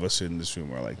probably all of us in this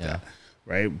room are like that.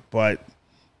 Right? But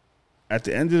at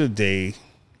the end of the day,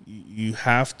 you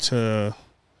have to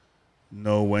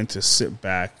know when to sit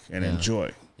back and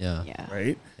enjoy. Yeah. Yeah.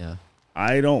 Right? Yeah.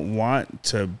 I don't want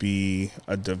to be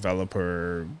a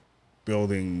developer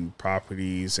building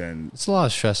properties, and It's a lot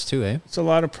of stress too, eh? it's a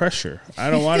lot of pressure.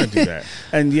 I don't want to do that.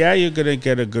 And you're gonna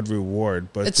get a good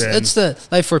reward, but It's the,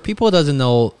 like, for people who doesn't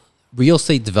know, real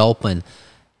estate development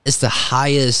is the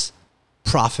highest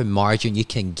profit margin you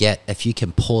can get if you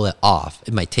can pull it off.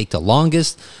 It might take the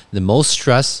longest, the most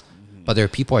stress, but there are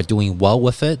people who are doing well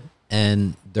with it,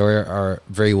 and there are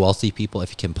very wealthy people if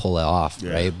you can pull it off,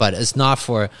 right? But it's not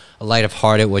for a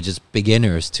light-hearted or just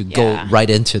beginners to go right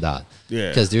into that. Yeah.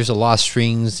 Because there's a lot of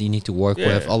strings you need to work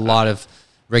with, a lot of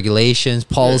regulations,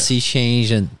 policies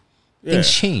change, and things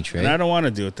change, right? And I don't want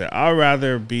to deal with that. I'd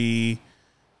rather be,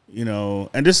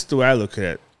 and this is the way I look at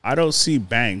it. I don't see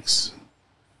banks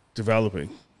developing.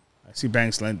 I see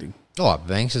banks lending. Oh,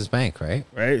 banks is bank, right?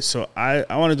 Right? So I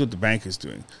want to do what the bank is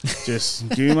doing. Just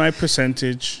give me my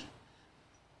percentage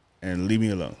and leave me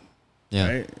alone. Yeah.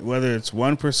 Right? Whether it's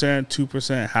 1%, 2%,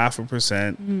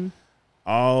 0.5%,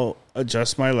 I'll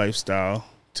adjust my lifestyle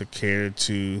to cater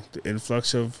to the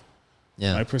influx of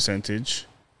my percentage,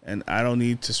 and I don't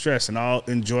need to stress, and I'll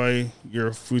enjoy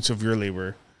your fruits of your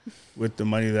labor with the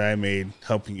money that I made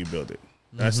helping you build it.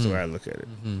 That's the way I look at it.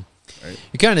 Right?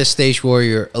 You're kind of at a stage where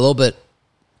you're a little bit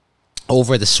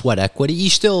over the sweat equity.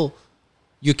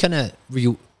 You're kind of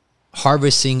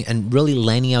harvesting and really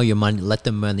landing out your money, let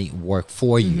the money work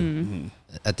for you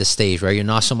at the stage, right? You're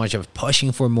not so much of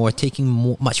pushing for more,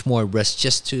 taking much more risk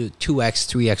just to 2x,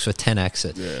 3x, or 10x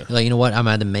it. You're like, you know what? I'm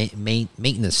at the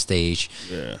maintenance stage.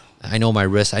 Yeah. I know my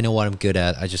risk. I know what I'm good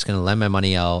at. I'm just going to lend my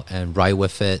money out and ride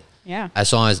with it. Yeah.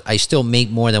 As long as I still make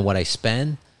more than what I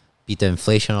spend, beat the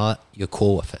inflation and all that, you're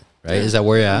cool with it, right? Is that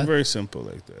where you're at? Very simple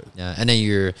like that. Yeah, and then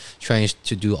you're trying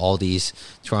to do all these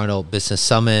Toronto Business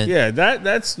Summit. Yeah,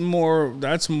 that's more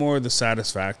the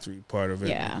satisfactory part of it.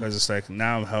 Yeah. Because it's like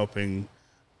now I'm helping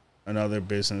another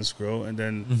business grow, and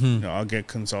then I'll get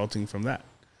consulting from that.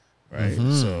 Right?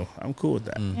 So I'm cool with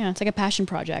that. Yeah, it's like a passion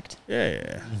project.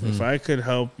 Yeah. If I could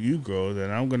help you grow,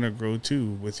 then I'm going to grow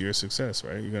too with your success,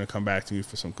 right? You're going to come back to me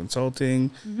for some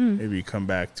consulting. Maybe you come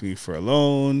back to me for a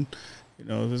loan.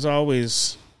 There's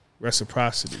always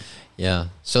reciprocity. Yeah.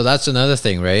 So that's another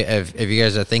thing, right? If you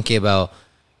guys are thinking about,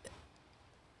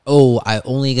 I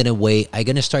only going to wait, I'm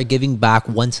going to start giving back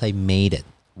once I made it.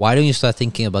 Why don't you start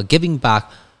thinking about giving back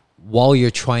while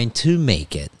you're trying to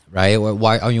make it, right? Or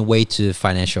while on your way to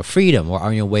financial freedom, or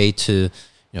on your way to,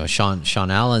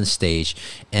 Shawn Allen's stage.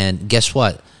 And guess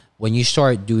what? When you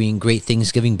start doing great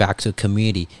things, giving back to the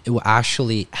community, it will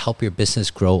actually help your business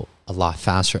grow a lot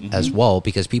faster as well,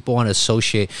 because people want to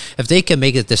associate. If they can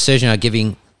make a decision of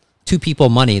giving 2 people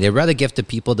money, they'd rather give the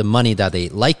people the money that they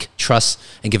like, trust,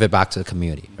 and give it back to the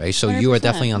community, right? So you are 100%.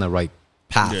 definitely on the right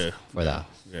path for that.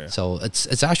 Yeah. So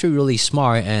it's actually really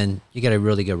smart, and you get a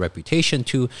really good reputation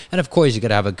too. And of course, you got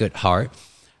to have a good heart,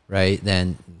 right?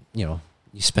 Then,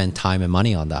 you spend time and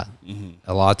money on that.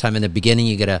 A lot of time in the beginning,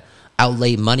 you got to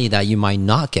outlay money that you might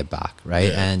not get back,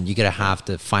 right? And you got to have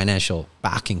the financial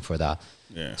backing for that.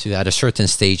 So at a certain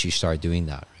stage, you start doing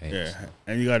that, right? Yeah,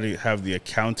 and you got to have the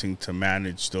accounting to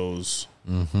manage those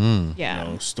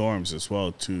storms as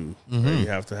well too. Right? You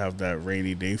have to have that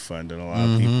rainy day fund, and a lot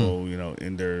of people,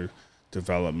 in their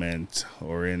development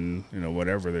or in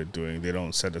whatever they're doing, they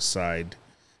don't set aside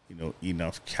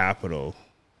enough capital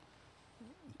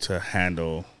to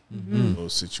handle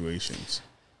those situations.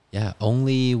 Yeah,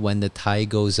 only when the tide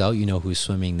goes out, who's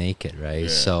swimming naked, right?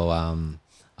 So,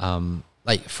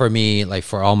 like for me, like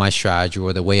for all my strategy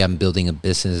or the way I'm building a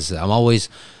business, I'm always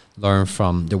learn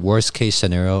from the worst case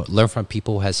scenario, learn from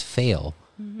people who has failed.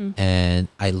 And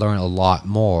I learn a lot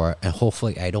more, and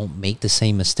hopefully I don't make the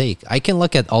same mistake. I can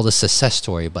look at all the success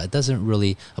story, but it doesn't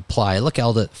really apply. I look at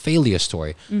all the failure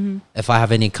story. If I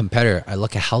have any competitor, I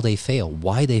look at how they fail,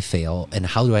 why they fail, and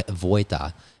how do I avoid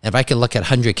that. And if I can look at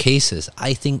 100 cases,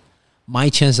 I think my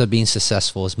chance of being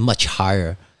successful is much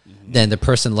higher than the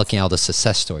person looking at the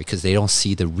success story, because they don't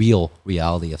see the real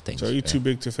reality of things. So are you too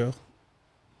big to fail?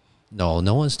 No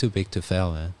one's too big to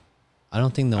fail, man. I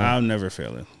don't think I'm never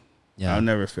failing. Yeah. I'm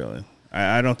never failing.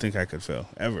 I don't think I could fail,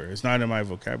 ever. It's not in my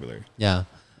vocabulary. Yeah.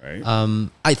 Right?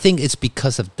 I think it's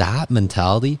because of that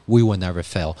mentality, we will never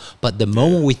fail. But the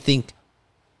moment we think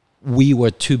we were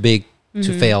too big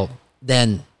to fail,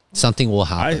 then something will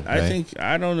happen. I think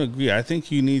I don't agree. I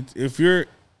think you need, if you're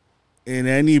in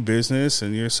any business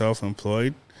and you're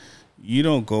self-employed, you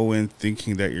don't go in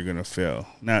thinking that you're going to fail.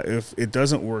 Now, if it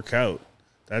doesn't work out,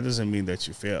 that doesn't mean that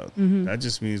you failed. That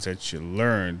just means that you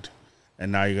learned,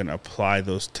 and now you're going to apply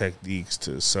those techniques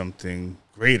to something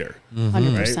greater.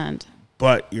 100%. Right?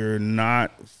 But you're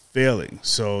not failing.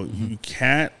 So you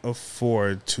can't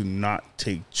afford to not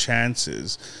take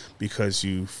chances because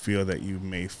you feel that you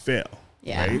may fail.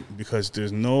 Right? Because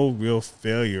there's no real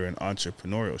failure in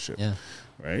entrepreneurship.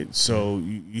 Right? So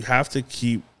you have to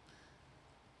keep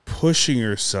pushing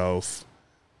yourself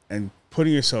and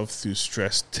putting yourself through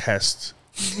stress tests,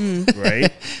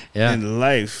 right? In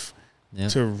life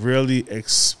to really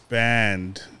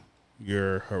expand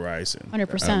your horizon.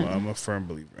 100%. I'm a firm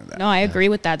believer in that. No, I agree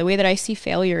with that. The way that I see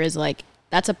failure is like,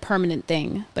 that's a permanent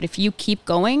thing. But if you keep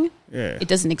going, it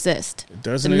doesn't exist. It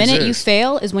doesn't The minute exist. you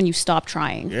fail is when you stop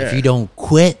trying. If you don't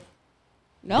quit,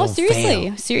 No, don't seriously.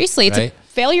 fail, Seriously. right?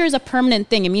 Failure is a permanent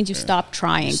thing. It means you stop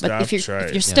trying. Stop But if you're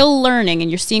trying. still learning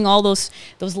and you're seeing all those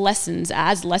lessons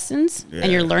as lessons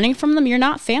and you're learning from them, you're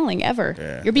not failing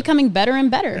ever. You're becoming better and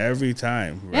better. Every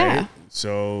time, right? Yeah.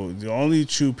 So the only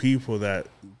true people that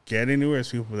get anywhere is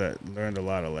people that learned a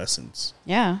lot of lessons.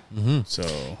 Yeah. So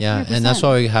yeah, 100%. and that's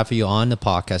why we have you on the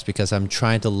podcast, because I'm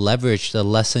trying to leverage the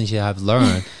lessons you have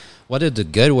learned, whether the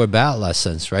good or bad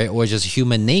lessons, right? Or just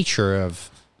human nature of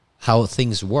how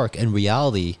things work in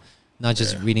reality, not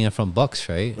just reading it from books,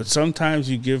 right? But sometimes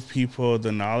you give people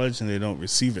the knowledge and they don't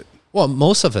receive it. Well,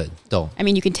 most of it don't. I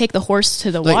mean, you can take the horse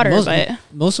to the Like, water, but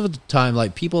most of the time,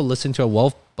 like people listen to a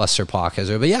Wealth Buster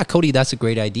podcast, but yeah, Cody, that's a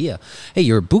great idea. Hey,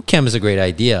 your boot camp is a great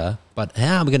idea, but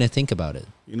I'm going to think about it.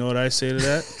 You know what I say to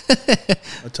that?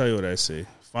 I'll tell you what I say.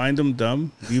 Find them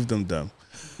dumb, leave them dumb.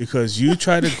 Because you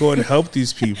try to go and help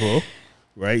these people,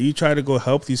 right? You try to go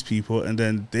help these people, and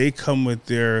then they come with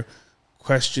their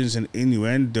questions and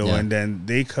innuendo, and then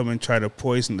they come and try to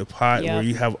poison the pot where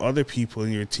you have other people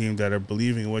in your team that are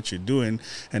believing in what you're doing,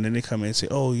 and then they come in and say,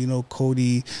 oh,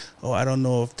 Cody, I don't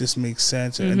know if this makes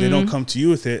sense, and they don't come to you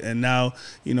with it, and now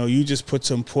you just put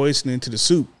some poison into the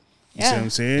soup. You see what I'm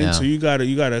saying? So you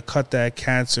gotta cut that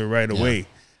cancer right away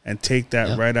and take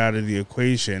that right out of the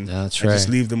equation. That's and right. Just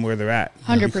leave them where they're at.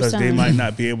 100%. Because they might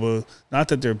not be able, not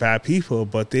that they're bad people,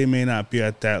 but they may not be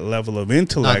at that level of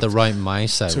intellect. Not the right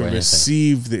mindset to or anything.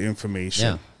 receive the information.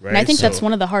 Yeah. Right? and I think that's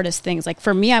one of the hardest things. Like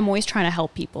for me, I'm always trying to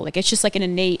help people. Like it's just like an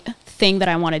innate thing that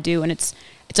I want to do, and it's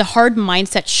a hard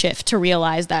mindset shift to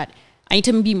realize that I need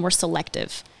to be more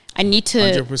selective. I need to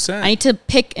 100%. I need to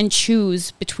pick and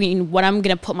choose between what I'm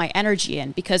going to put my energy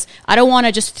in, because I don't want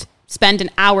to just spend an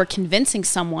hour convincing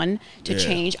someone to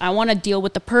change. I want to deal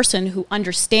with the person who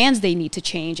understands they need to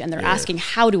change and they're asking,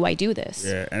 how do I do this?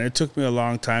 Yeah, and it took me a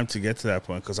long time to get to that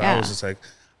point because I was just like,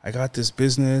 I got this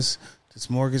business, this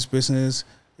mortgage business.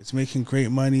 It's making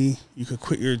great money. You could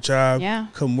quit your job. Yeah.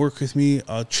 Come work with me.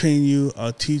 I'll train you.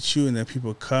 I'll teach you. And then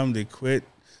people come, they quit.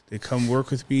 They come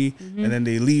work with me. And then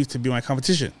they leave to be my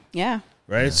competition. Yeah.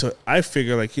 Right? Yeah. So I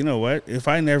figure, like, you know what? If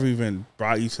I never even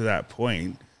brought you to that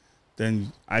point,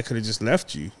 then I could have just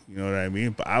left you. You know what I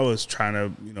mean? But I was trying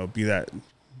to, you know, be that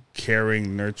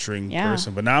caring, nurturing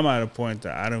person. But now I'm at a point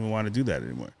that I don't even want to do that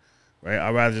anymore. Right?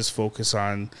 I'd rather just focus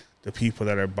on the people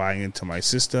that are buying into my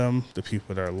system, the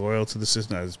people that are loyal to the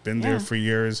system that has been there for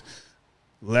years.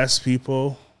 Less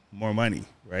people, more money.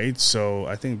 Right? So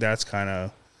I think that's kind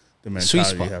of the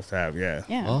mentality you have to have. Yeah.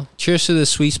 Well, cheers to the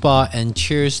sweet spot, and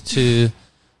cheers to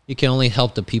you can only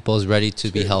help the people who's ready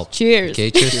to be helped. Cheers.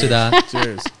 Okay, cheers to that.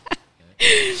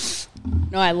 Cheers.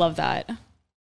 No, I love that.